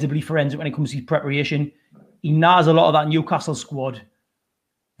incredibly forensic when it comes to his preparation. He knows a lot of that Newcastle squad.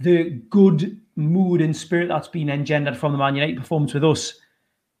 The good mood and spirit that's been engendered from the Man United performance with us,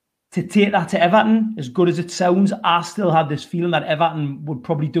 to take that to Everton, as good as it sounds, I still have this feeling that Everton would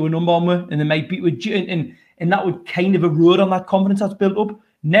probably do a number on me, and they might beat with, and that would kind of erode on that confidence that's built up.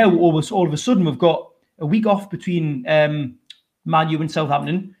 Now, all of a sudden, we've got a week off between Man U and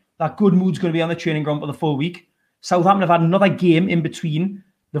Southampton. That good mood's going to be on the training ground for the full week. Southampton have had another game in between.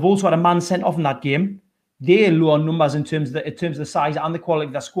 They've also had a man sent off in that game. They're low on numbers in terms of the size and the quality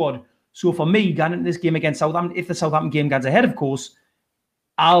of their squad. So for me, going into this game against Southampton, if the Southampton game gets ahead, of course,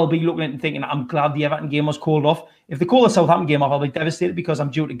 I'll be looking at it and thinking, I'm glad the Everton game was called off. If they call the Southampton game off, I'll be devastated because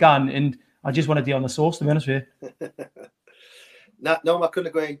I'm due to Gun and I just want to deal on the sauce, to be honest with you. No, I couldn't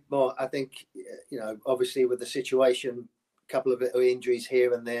agree more. I think, obviously with the situation, a couple of injuries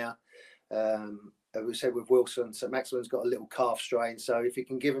here and there. As we said with Wilson, St. Maximin's got a little calf strain. So if you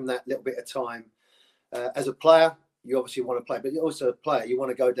can give him that little bit of time, as a player, you obviously want to play, but also a player, you want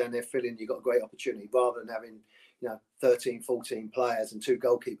to go down there feeling you've got a great opportunity rather than having 13, 14 players and two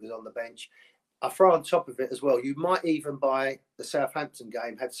goalkeepers on the bench. I throw on top of it as well, you might even by the Southampton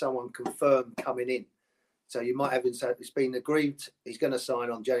game have someone confirmed coming in. So you might have it's been agreed he's going to sign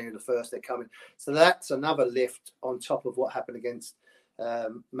on January the 1st, they're coming. So that's another lift on top of what happened against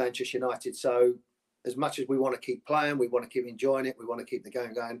Manchester United. So as much as we want to keep playing, we want to keep enjoying it, we want to keep the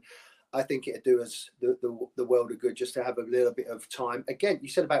game going, I think it'd do us the world of good just to have a little bit of time. Again, you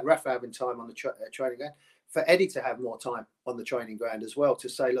said about Rafa having time on the training ground. For Eddie to have more time on the training ground as well, to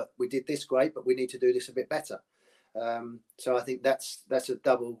say, look, we did this great, but we need to do this a bit better. So I think that's a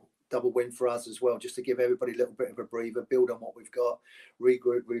double win for us as well, just to give everybody a little bit of a breather, build on what we've got,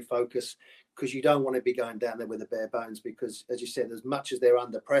 regroup, refocus, because you don't want to be going down there with the bare bones, because, as you said, as much as they're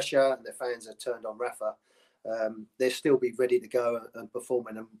under pressure and their fans are turned on Rafa, they'll still be ready to go and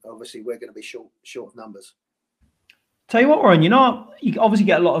performing, and obviously we're going to be short of numbers. Tell you what, Warren, you obviously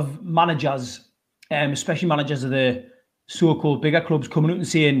get a lot of managers, especially managers of the so-called bigger clubs, coming out and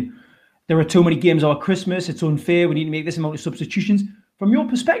saying there are too many games over Christmas, it's unfair, we need to make this amount of substitutions. From your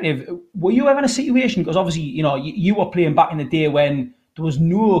perspective, were you ever in a situation, because obviously, you were playing back in the day when there was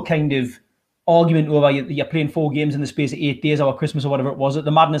no kind of argument over you're playing 4 games in the space of 8 days over Christmas or whatever it was,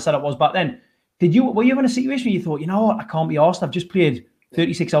 the madness that it was back then. Were you ever in a situation where you thought, what, I can't be arsed, I've just played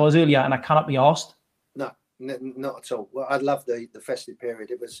 36 hours earlier and I cannot be arsed? No, not at all. Well, I love the festive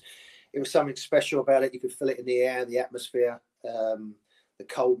period. It was something special about it. You could feel it in the air, the atmosphere, the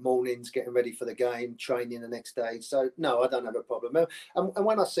cold mornings, getting ready for the game, training the next day. So no, I don't have a problem. And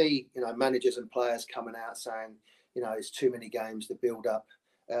when I see managers and players coming out saying it's too many games to build up,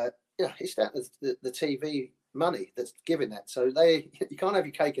 it's that the TV money that's giving that. So you can't have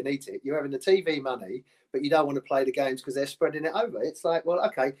your cake and eat it. You're having the TV money, but you don't want to play the games because they're spreading it over. It's like, well,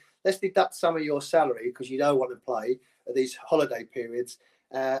 okay, let's deduct some of your salary because you don't want to play at these holiday periods.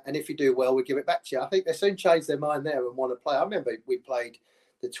 And if you do well, we give it back to you. I think they soon changed their mind there and want to play. I remember we played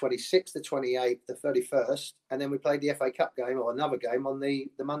the 26th, the 28th, the 31st, and then we played the FA Cup game or another game on the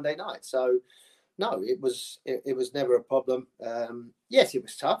Monday night. So no, it was never a problem. Yes, it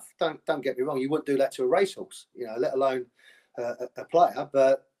was tough. Don't get me wrong. You wouldn't do that to a racehorse, let alone a player.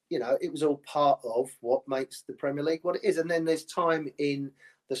 But it was all part of what makes the Premier League what it is. And then there's time in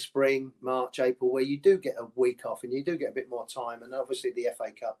the spring, March, April, where you do get a week off and you do get a bit more time. And obviously the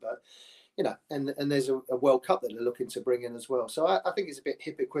FA Cup, but and there's a World Cup that they're looking to bring in as well. So I think it's a bit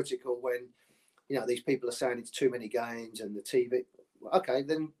hypocritical when these people are saying it's too many games and the TV. Okay,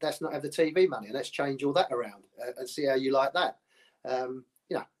 then let's not have the TV money and let's change all that around and see how you like that.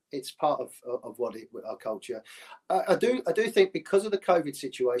 It's part of our culture. I do think because of the COVID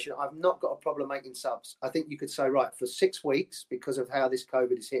situation, I've not got a problem making subs. I think you could say, right, for 6 weeks, because of how this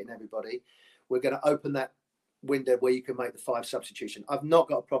COVID is hitting everybody, we're going to open that window where you can make the 5 substitution. I've not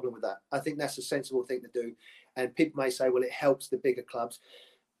got a problem with that. I think that's a sensible thing to do. And people may say, well, it helps the bigger clubs.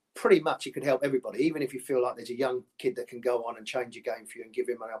 Pretty much it could help everybody, even if you feel like there's a young kid that can go on and change your game for you and give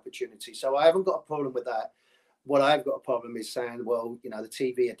him an opportunity. So I haven't got a problem with that. What I've got a problem is saying, well, the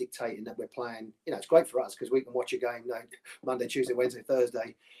TV are dictating that we're playing. It's great for us because we can watch a game Monday, Tuesday, Wednesday,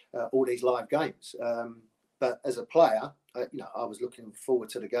 Thursday, all these live games. But as a player, I was looking forward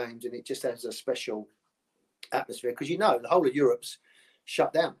to the games, and it just has a special atmosphere because the whole of Europe's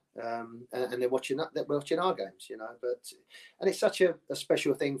shut down, and they're watching our games, and it's such a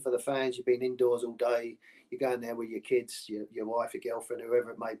special thing for the fans. You've been indoors all day, you're going there with your kids, your wife, your girlfriend, whoever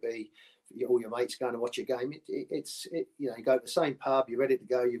it may be, all your mates going to watch a game. You go to the same pub, you're ready to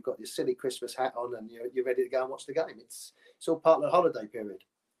go, you've got your silly Christmas hat on, and you're ready to go and watch the game. It's all part of the holiday period.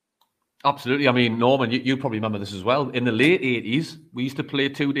 Absolutely. I mean, Norman, you probably remember this as well. In the late 80s, we used to play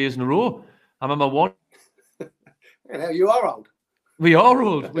 2 days in a row. I remember one. You are old. We are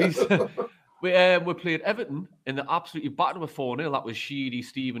old. We played Everton in the absolutely battle with 4-0. That was Sheedy,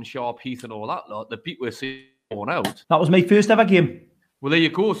 Stephen, Sharp, Heath and all that lot. The beat were 4 out. That was my first ever game. Well, there you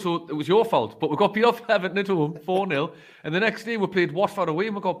go. So it was your fault. But we got beat off Everton at home, 4-0. And the next day we played Watford away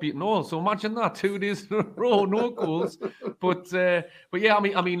and we got beaten all. So imagine that, 2 days in a row, no goals. But yeah,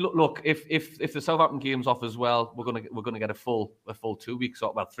 I mean, look, if the Southampton game's off as well, we're gonna get a full 2 weeks, or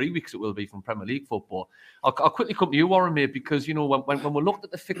about 3 weeks it will be from Premier League football. I'll quickly come to you, Warren, mate, because when we looked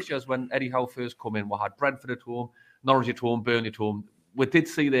at the fixtures when Eddie Howe first come in, we had Brentford at home, Norwich at home, Burnley at home. We did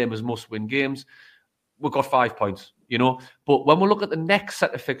see them as must-win games. We've got 5 points, But when we look at the next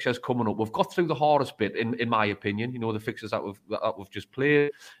set of fixtures coming up, we've got through the hardest bit, in my opinion. The fixtures that we've just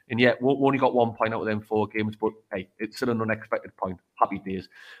played, and yet we've only got 1 point out of them 4 games. But hey, it's still an unexpected point. Happy days.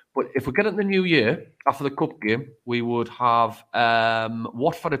 But if we get into the new year after the cup game, we would have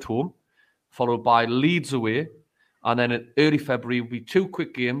Watford at home, followed by Leeds away, and then in early February will be 2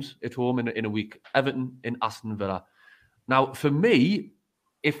 quick games at home in a week: Everton and Aston Villa. Now, for me,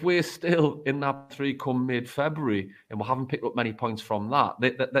 if we're still in that 3 come mid-February and we haven't picked up many points from that,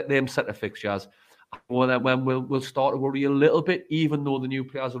 them set of fixtures, when we'll start to worry a little bit, even though the new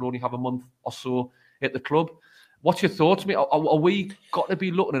players will only have a month or so at the club. What's your thoughts, mate? Are we got to be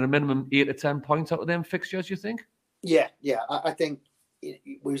looking at a minimum 8 to 10 points out of them fixtures, you think? Yeah. I think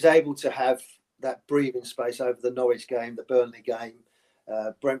we was able to have that breathing space over the Norwich game, the Burnley game.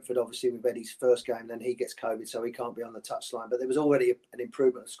 Brentford, obviously, with Eddie's first game, then he gets COVID, so he can't be on the touchline. But there was already an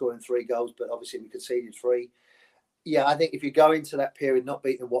improvement of scoring 3 goals, but obviously we conceded 3. Yeah, I think if you go into that period not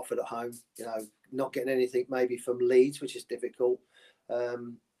beating Watford at home, not getting anything maybe from Leeds, which is difficult,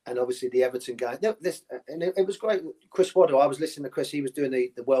 and obviously the Everton game. It was great. Chris Waddle, I was listening to Chris. He was doing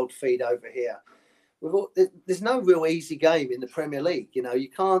the world feed over here. There's no real easy game in the Premier League. You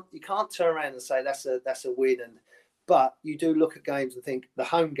can't turn around and say that's a win. But you do look at games and think the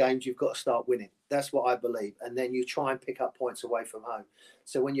home games you've got to start winning. That's what I believe. And then you try and pick up points away from home.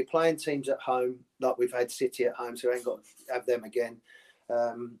 So when you're playing teams at home, like we've had City at home, so we ain't got to have them again.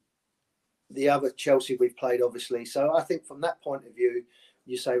 The other Chelsea we've played, obviously. So I think from that point of view,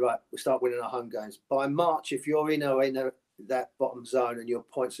 you say, right, we start winning our home games. By March, if you're in that bottom zone and your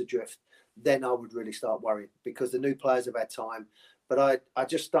points adrift, then I would really start worrying because the new players have had time. But I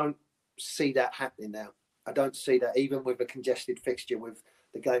just don't see that happening now. I don't see that even with a congested fixture with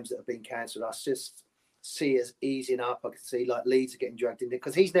the games that have been cancelled. I just see it as easing up. I can see like Leeds are getting dragged in there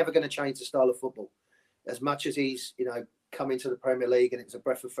because he's never going to change the style of football. As much as he's, come into the Premier League and it's a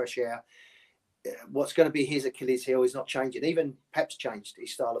breath of fresh air, what's going to be his Achilles heel is not changing. Even Pep's changed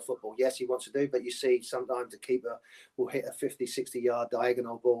his style of football. Yes, he wants to do, but you see sometimes the keeper will hit a 50, 60-yard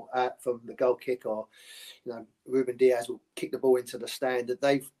diagonal ball from the goal kick, or Ruben Diaz will kick the ball into the stand. That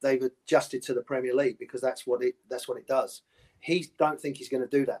they've adjusted to the Premier League because that's what it does. He don't think he's going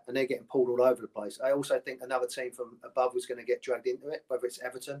to do that, and they're getting pulled all over the place. I also think another team from above was going to get dragged into it, whether it's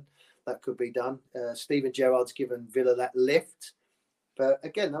Everton, that could be done. Steven Gerrard's given Villa that lift. But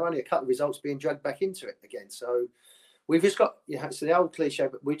again, there are only a couple of results being dragged back into it again. So we've just got, it's the old cliche,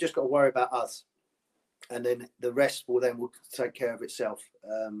 but we've just got to worry about us. And then the rest will take care of itself.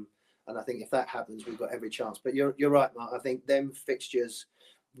 And I think if that happens, we've got every chance. But you're right, Mark. I think them fixtures,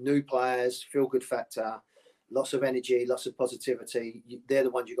 new players, feel-good factor, lots of energy, lots of positivity, they're the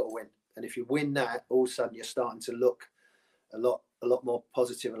ones you've got to win. And if you win that, all of a sudden you're starting to look a lot more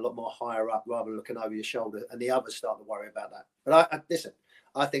positive and a lot more higher up rather than looking over your shoulder, and the others start to worry about that. But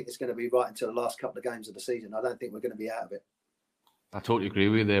I think it's going to be right until the last couple of games of the season. I don't think we're going to be out of it. I totally agree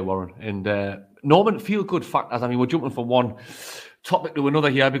with you there, Warren. And Norman, feel-good factors. I mean, we're jumping from one topic to another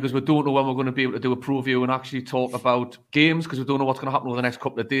here because we don't know when we're going to be able to do a preview and actually talk about games because we don't know what's going to happen over the next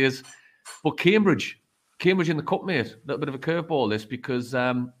couple of days. But Cambridge in the cup, mate. A little bit of a curveball this because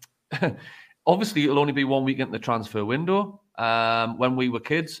obviously it'll only be 1 week into the transfer window. When we were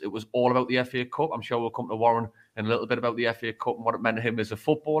kids, it was all about the FA Cup. I'm sure we'll come to Warren in a little bit about the FA Cup and what it meant to him as a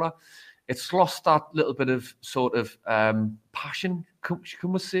footballer. It's lost that little bit of sort of passion,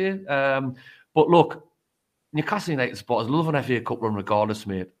 can we say? But look, Newcastle United supporters love an FA Cup run regardless,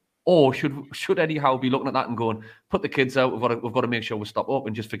 mate. Or should Eddie Howe be looking at that and going, put the kids out, we've got to make sure we stop up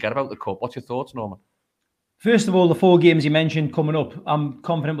and just forget about the Cup? What's your thoughts, Norman? First of all, the 4 games you mentioned coming up, I'm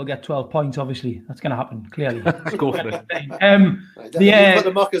confident we'll get 12 points, obviously. That's going to happen, clearly. Let's go for it. Put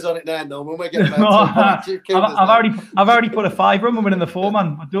the mockers on it now, Norman. We're getting I've already put a 5 on. We're winning the 4,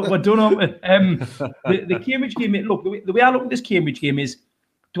 man. We're done. The Cambridge game, look, the way I look at this Cambridge game is,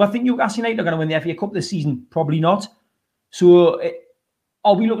 do I think Newcastle United are going to win the FA Cup this season? Probably not. So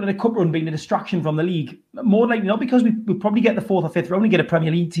are we looking at a cup run being a distraction from the league? More likely not, because we'll probably get the 4th or 5th round and get a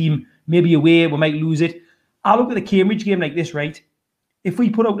Premier League team, maybe away, we might lose it. I look at the Cambridge game like this, right? If we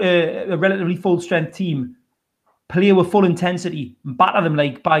put out a relatively full-strength team, play with full intensity, and batter them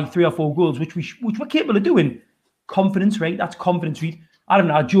like by 3 or 4 goals, which we're capable of doing, confidence, right? That's confidence, right? I don't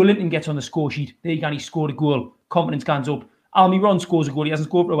know. Joe Linton gets on the score sheet. There you go, he scored a goal. Confidence guns up. Almiron scores a goal. He hasn't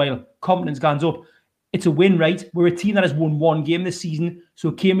scored for a while. Confidence guns up. It's a win, right? We're a team that has won 1 game this season.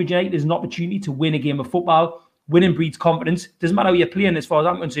 So Cambridge United is an opportunity to win a game of football. Winning breeds confidence. Doesn't matter how you're playing, as far as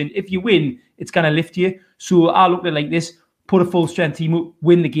I'm concerned. If you win, it's going to lift you. So I look at it like this. Put a full-strength team up,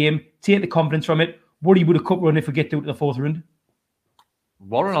 win the game, take the confidence from it. Worry about a cup run if we get to the 4th round.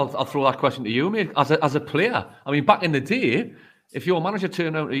 Warren, I'll throw that question to you, mate. As a player, I mean, back in the day, if your manager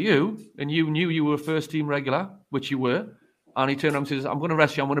turned out to you and you knew you were a first-team regular, which you were, and he turned around and says, I'm going to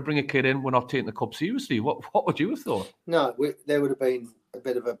rest you, I'm going to bring a kid in, we're not taking the cup seriously, what would you have thought? No, there would have been a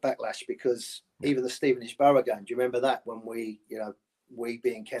bit of a backlash because even the Stevenage Borough game, do you remember that when we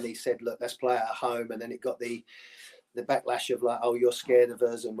being Kenny said, look, let's play at home, and then it got the backlash of like, oh, you're scared of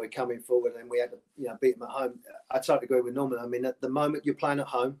us and we're coming forward, and we had to beat them at home. I totally agree with Norman. I mean, at the moment you're playing at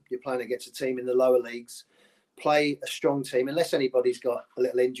home, you're playing against a team in the lower leagues. Play a strong team, unless anybody's got a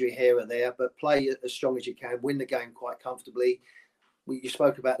little injury here or there, but play as strong as you can, win the game quite comfortably. You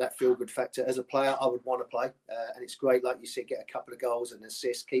spoke about that feel-good factor. As a player, I would want to play. And it's great, like you said, get a couple of goals and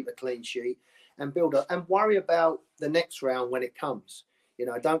assists, keep a clean sheet and build up and worry about the next round when it comes.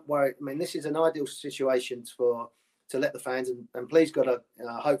 Don't worry. I mean, this is an ideal situation let the fans and please God,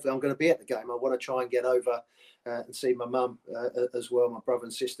 hopefully I'm going to be at the game. I want to try and get over and see my mum as well, my brother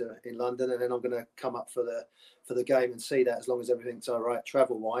and sister in London, and then I'm going to come up for the game and see that as long as everything's all right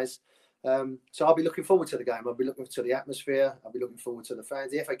travel wise. So I'll be looking forward to the game. I'll be looking to the atmosphere. I'll be looking forward to the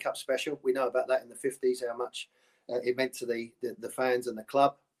fans. The FA Cup special, we know about that in the 50s, how much it meant to the fans and the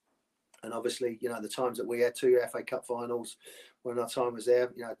club. And obviously, the times that we had 2 FA Cup finals when our time was there,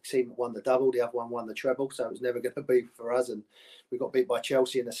 the team that won the double, the other one won the treble. So it was never going to be for us. And we got beat by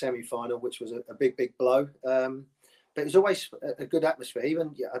Chelsea in the semi-final, which was a big, big blow. But it was always a good atmosphere.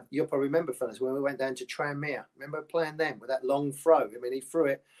 Even, you'll probably remember, fellas, when we went down to Tranmere. Remember playing them with that long throw? I mean, he threw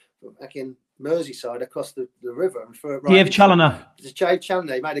it back in Merseyside across the river and threw it right. Dave Challoner. Dave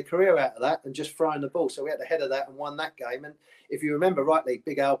Challoner, he made a career out of that and just throwing the ball. So we had the head of that and won that game. And if you remember rightly,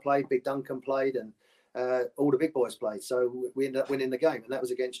 Big Al played, Big Duncan played, and all the big boys played. So we ended up winning the game. And that was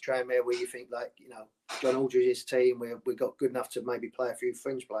against Tranmere, where you think, John Aldridge's team, we got good enough to maybe play a few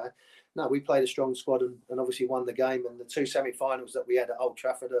fringe players. No, we played a strong squad and obviously won the game. And the 2 semi-finals that we had at Old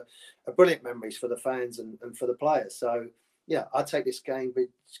Trafford are brilliant memories for the fans and for the players. So, I take this game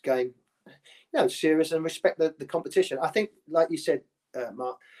serious and respect the competition. I think, like you said,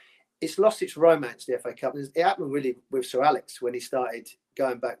 Mark, it's lost its romance, the FA Cup. It happened really with Sir Alex when he started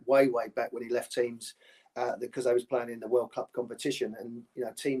going back way back when he left teams because they was playing in the World Cup competition. And,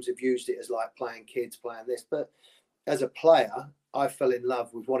 teams have used it as like playing kids, playing this. But as a player, I fell in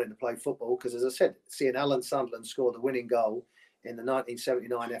love with wanting to play football because, as I said, seeing Alan Sunderland score the winning goal in the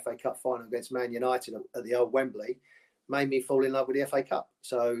 1979 FA Cup final against Man United at the old Wembley made me fall in love with the FA Cup.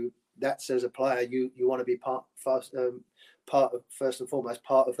 So that's, as a player, you want to be part of, first and foremost,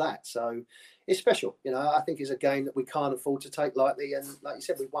 part of that. So it's special. I think it's a game that we can't afford to take lightly. And like you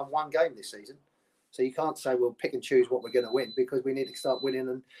said, we've won 1 game this season. So you can't say we'll pick and choose what we're going to win, because we need to start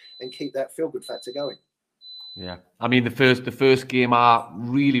winning and keep that feel-good factor going. Yeah. I mean, the first game I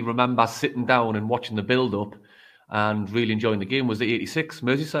really remember sitting down and watching the build-up and really enjoying the game was the 86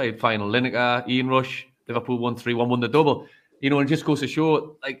 Merseyside final. Lineker, Ian Rush, Liverpool won 3-1, won the double. And it just goes to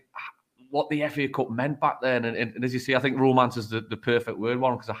show what the FA Cup meant back then. And as you say, I think romance is the perfect word,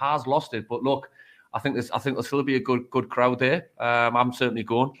 Warren, because it has lost it. But look, I think there'll still be a good crowd there. I'm certainly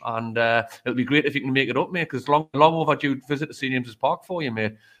going, and it'll be great if you can make it up, mate. Because long overdue visit to St James's Park for you,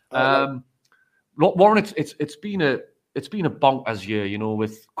 mate. Look, Warren, it's been a bonkers year,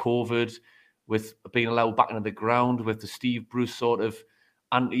 with COVID, with being allowed back into the ground, with the Steve Bruce sort of.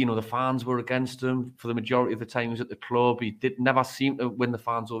 And, the fans were against him for the majority of the time he was at the club. He never seemed to win the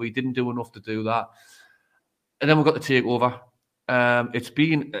fans over. He didn't do enough to do that. And then we got the takeover. It's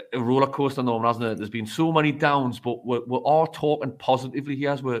been a roller coaster, Norman, hasn't it? There's been so many downs, but we're all talking positively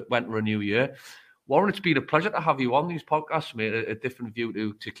here as we went for a new year. Warren, it's been a pleasure to have you on these podcasts, mate. A different view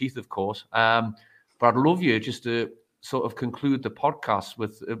to Keith, of course. But I'd love you just to sort of conclude the podcast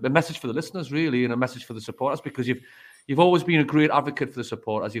with a message for the listeners, really, and a message for the supporters, because You've always been a great advocate for the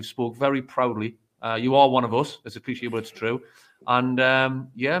supporters. You've spoke very proudly. You are one of us. It's a cliche, but it's true. And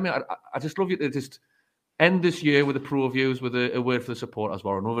I just love you to just end this year with a pro views with a word for the supporters.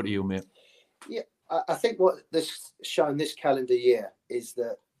 Warren, over to you, mate. Yeah, I think what this shown this calendar year is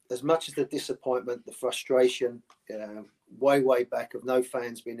that as much as the disappointment, the frustration, way back of no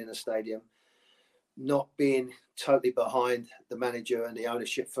fans being in a stadium, not being totally behind the manager and the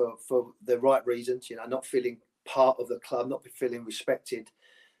ownership for the right reasons, not feeling part of the club, not feeling respected,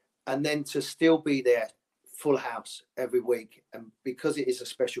 and then to still be there, full house every week, and because it is a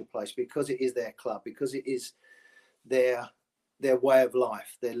special place, because it is their club, because it is their way of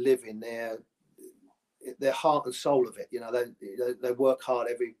life, their living, their heart and soul of it. They work hard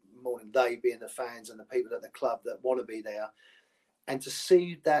every morning, they being the fans and the people at the club that want to be there, and to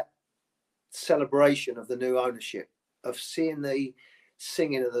see that celebration of the new ownership, of seeing the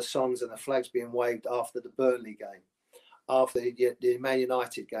singing of the songs and the flags being waved after the Burnley game, after the Man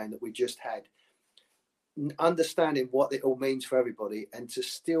United game that we just had, understanding what it all means for everybody, and to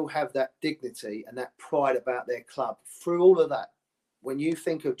still have that dignity and that pride about their club through all of that. When you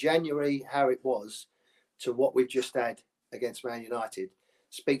think of January, how it was, to what we've just had against Man United,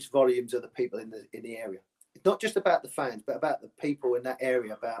 speaks volumes of the people in the area. It's not just about the fans, but about the people in that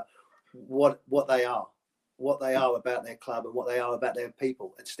area, about what they are about their club and what they are about their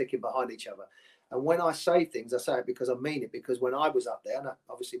people, and sticking behind each other. And when I say things, I say it because I mean it, because when I was up there, and I'm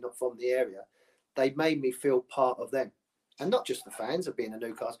obviously not from the area, they made me feel part of them. And not just the fans of being a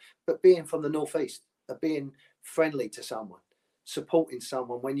Newcastle, but being from the Northeast, of being friendly to someone, supporting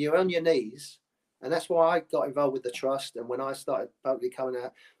someone when you're on your knees. And that's why I got involved with the trust. And when I started publicly coming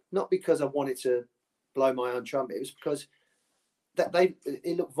out, not because I wanted to blow my own trumpet, it was because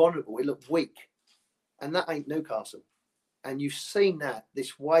it looked vulnerable, it looked weak. and that ain't Newcastle. And you've seen that,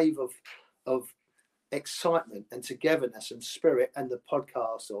 this wave of excitement and togetherness and spirit, and the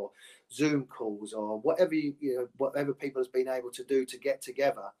podcast or Zoom calls or whatever whatever people have been able to do to get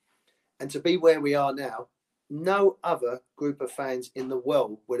together and to be where we are now. No other group of fans in the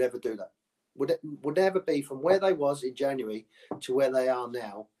world would ever do that. Would ever be from where they was in January to where they are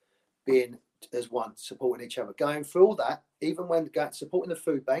now, being as one, supporting each other, going through all that, even when supporting the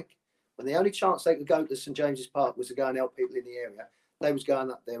food bank, when the only chance they could go to St James's Park was to go and help people in the area, they was going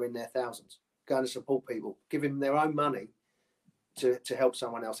up there in their thousands, going to support people, giving them their own money to help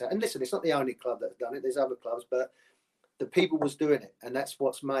someone else out. And listen, it's not the only club that's done it. There's other clubs, but the people was doing it, and that's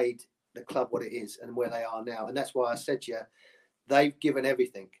what's made the club what it is and where they are now. And that's why I said to you, they've given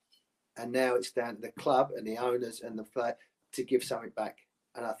everything, and now it's down to the club and the owners and the player to give something back.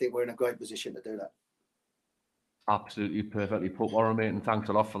 And I think we're in a great position to do that. Absolutely perfectly put, Warren, mate, and thanks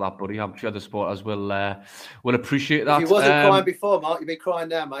a lot for that, buddy. I'm sure the supporters will appreciate that. If you wasn't crying before, Mark, you'd be crying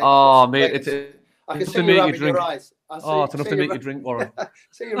now, mate. Oh, mate, I can see you rubbing your eyes. It's enough to make you drink, Warren.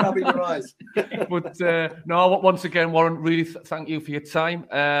 See you rubbing your eyes. But no, once again, Warren, really thank you for your time.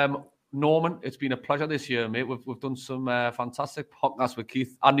 Norman, it's been a pleasure this year, mate. We've done some fantastic podcasts with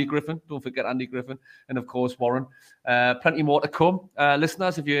Keith, Andy Griffin. Don't forget Andy Griffin, and of course Warren. Plenty more to come,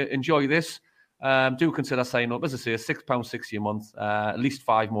 listeners. If you enjoy this, do consider signing up. As I say, £6.60 a month. At least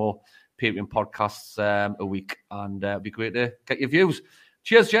 5 more Patreon podcasts a week, and it'd be great to get your views.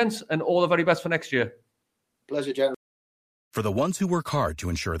 Cheers, gents, and all the very best for next year. Pleasure, gentlemen. For the ones who work hard to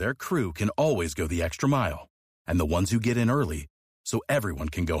ensure their crew can always go the extra mile, and the ones who get in early so everyone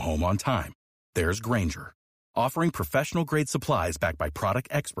can go home on time, there's Grainger, offering professional-grade supplies backed by product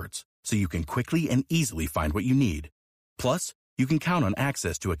experts so you can quickly and easily find what you need. Plus, you can count on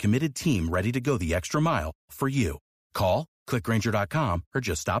access to a committed team ready to go the extra mile for you. Call, click Grainger.com, or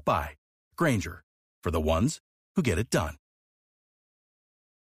just stop by. Grainger, for the ones who get it done.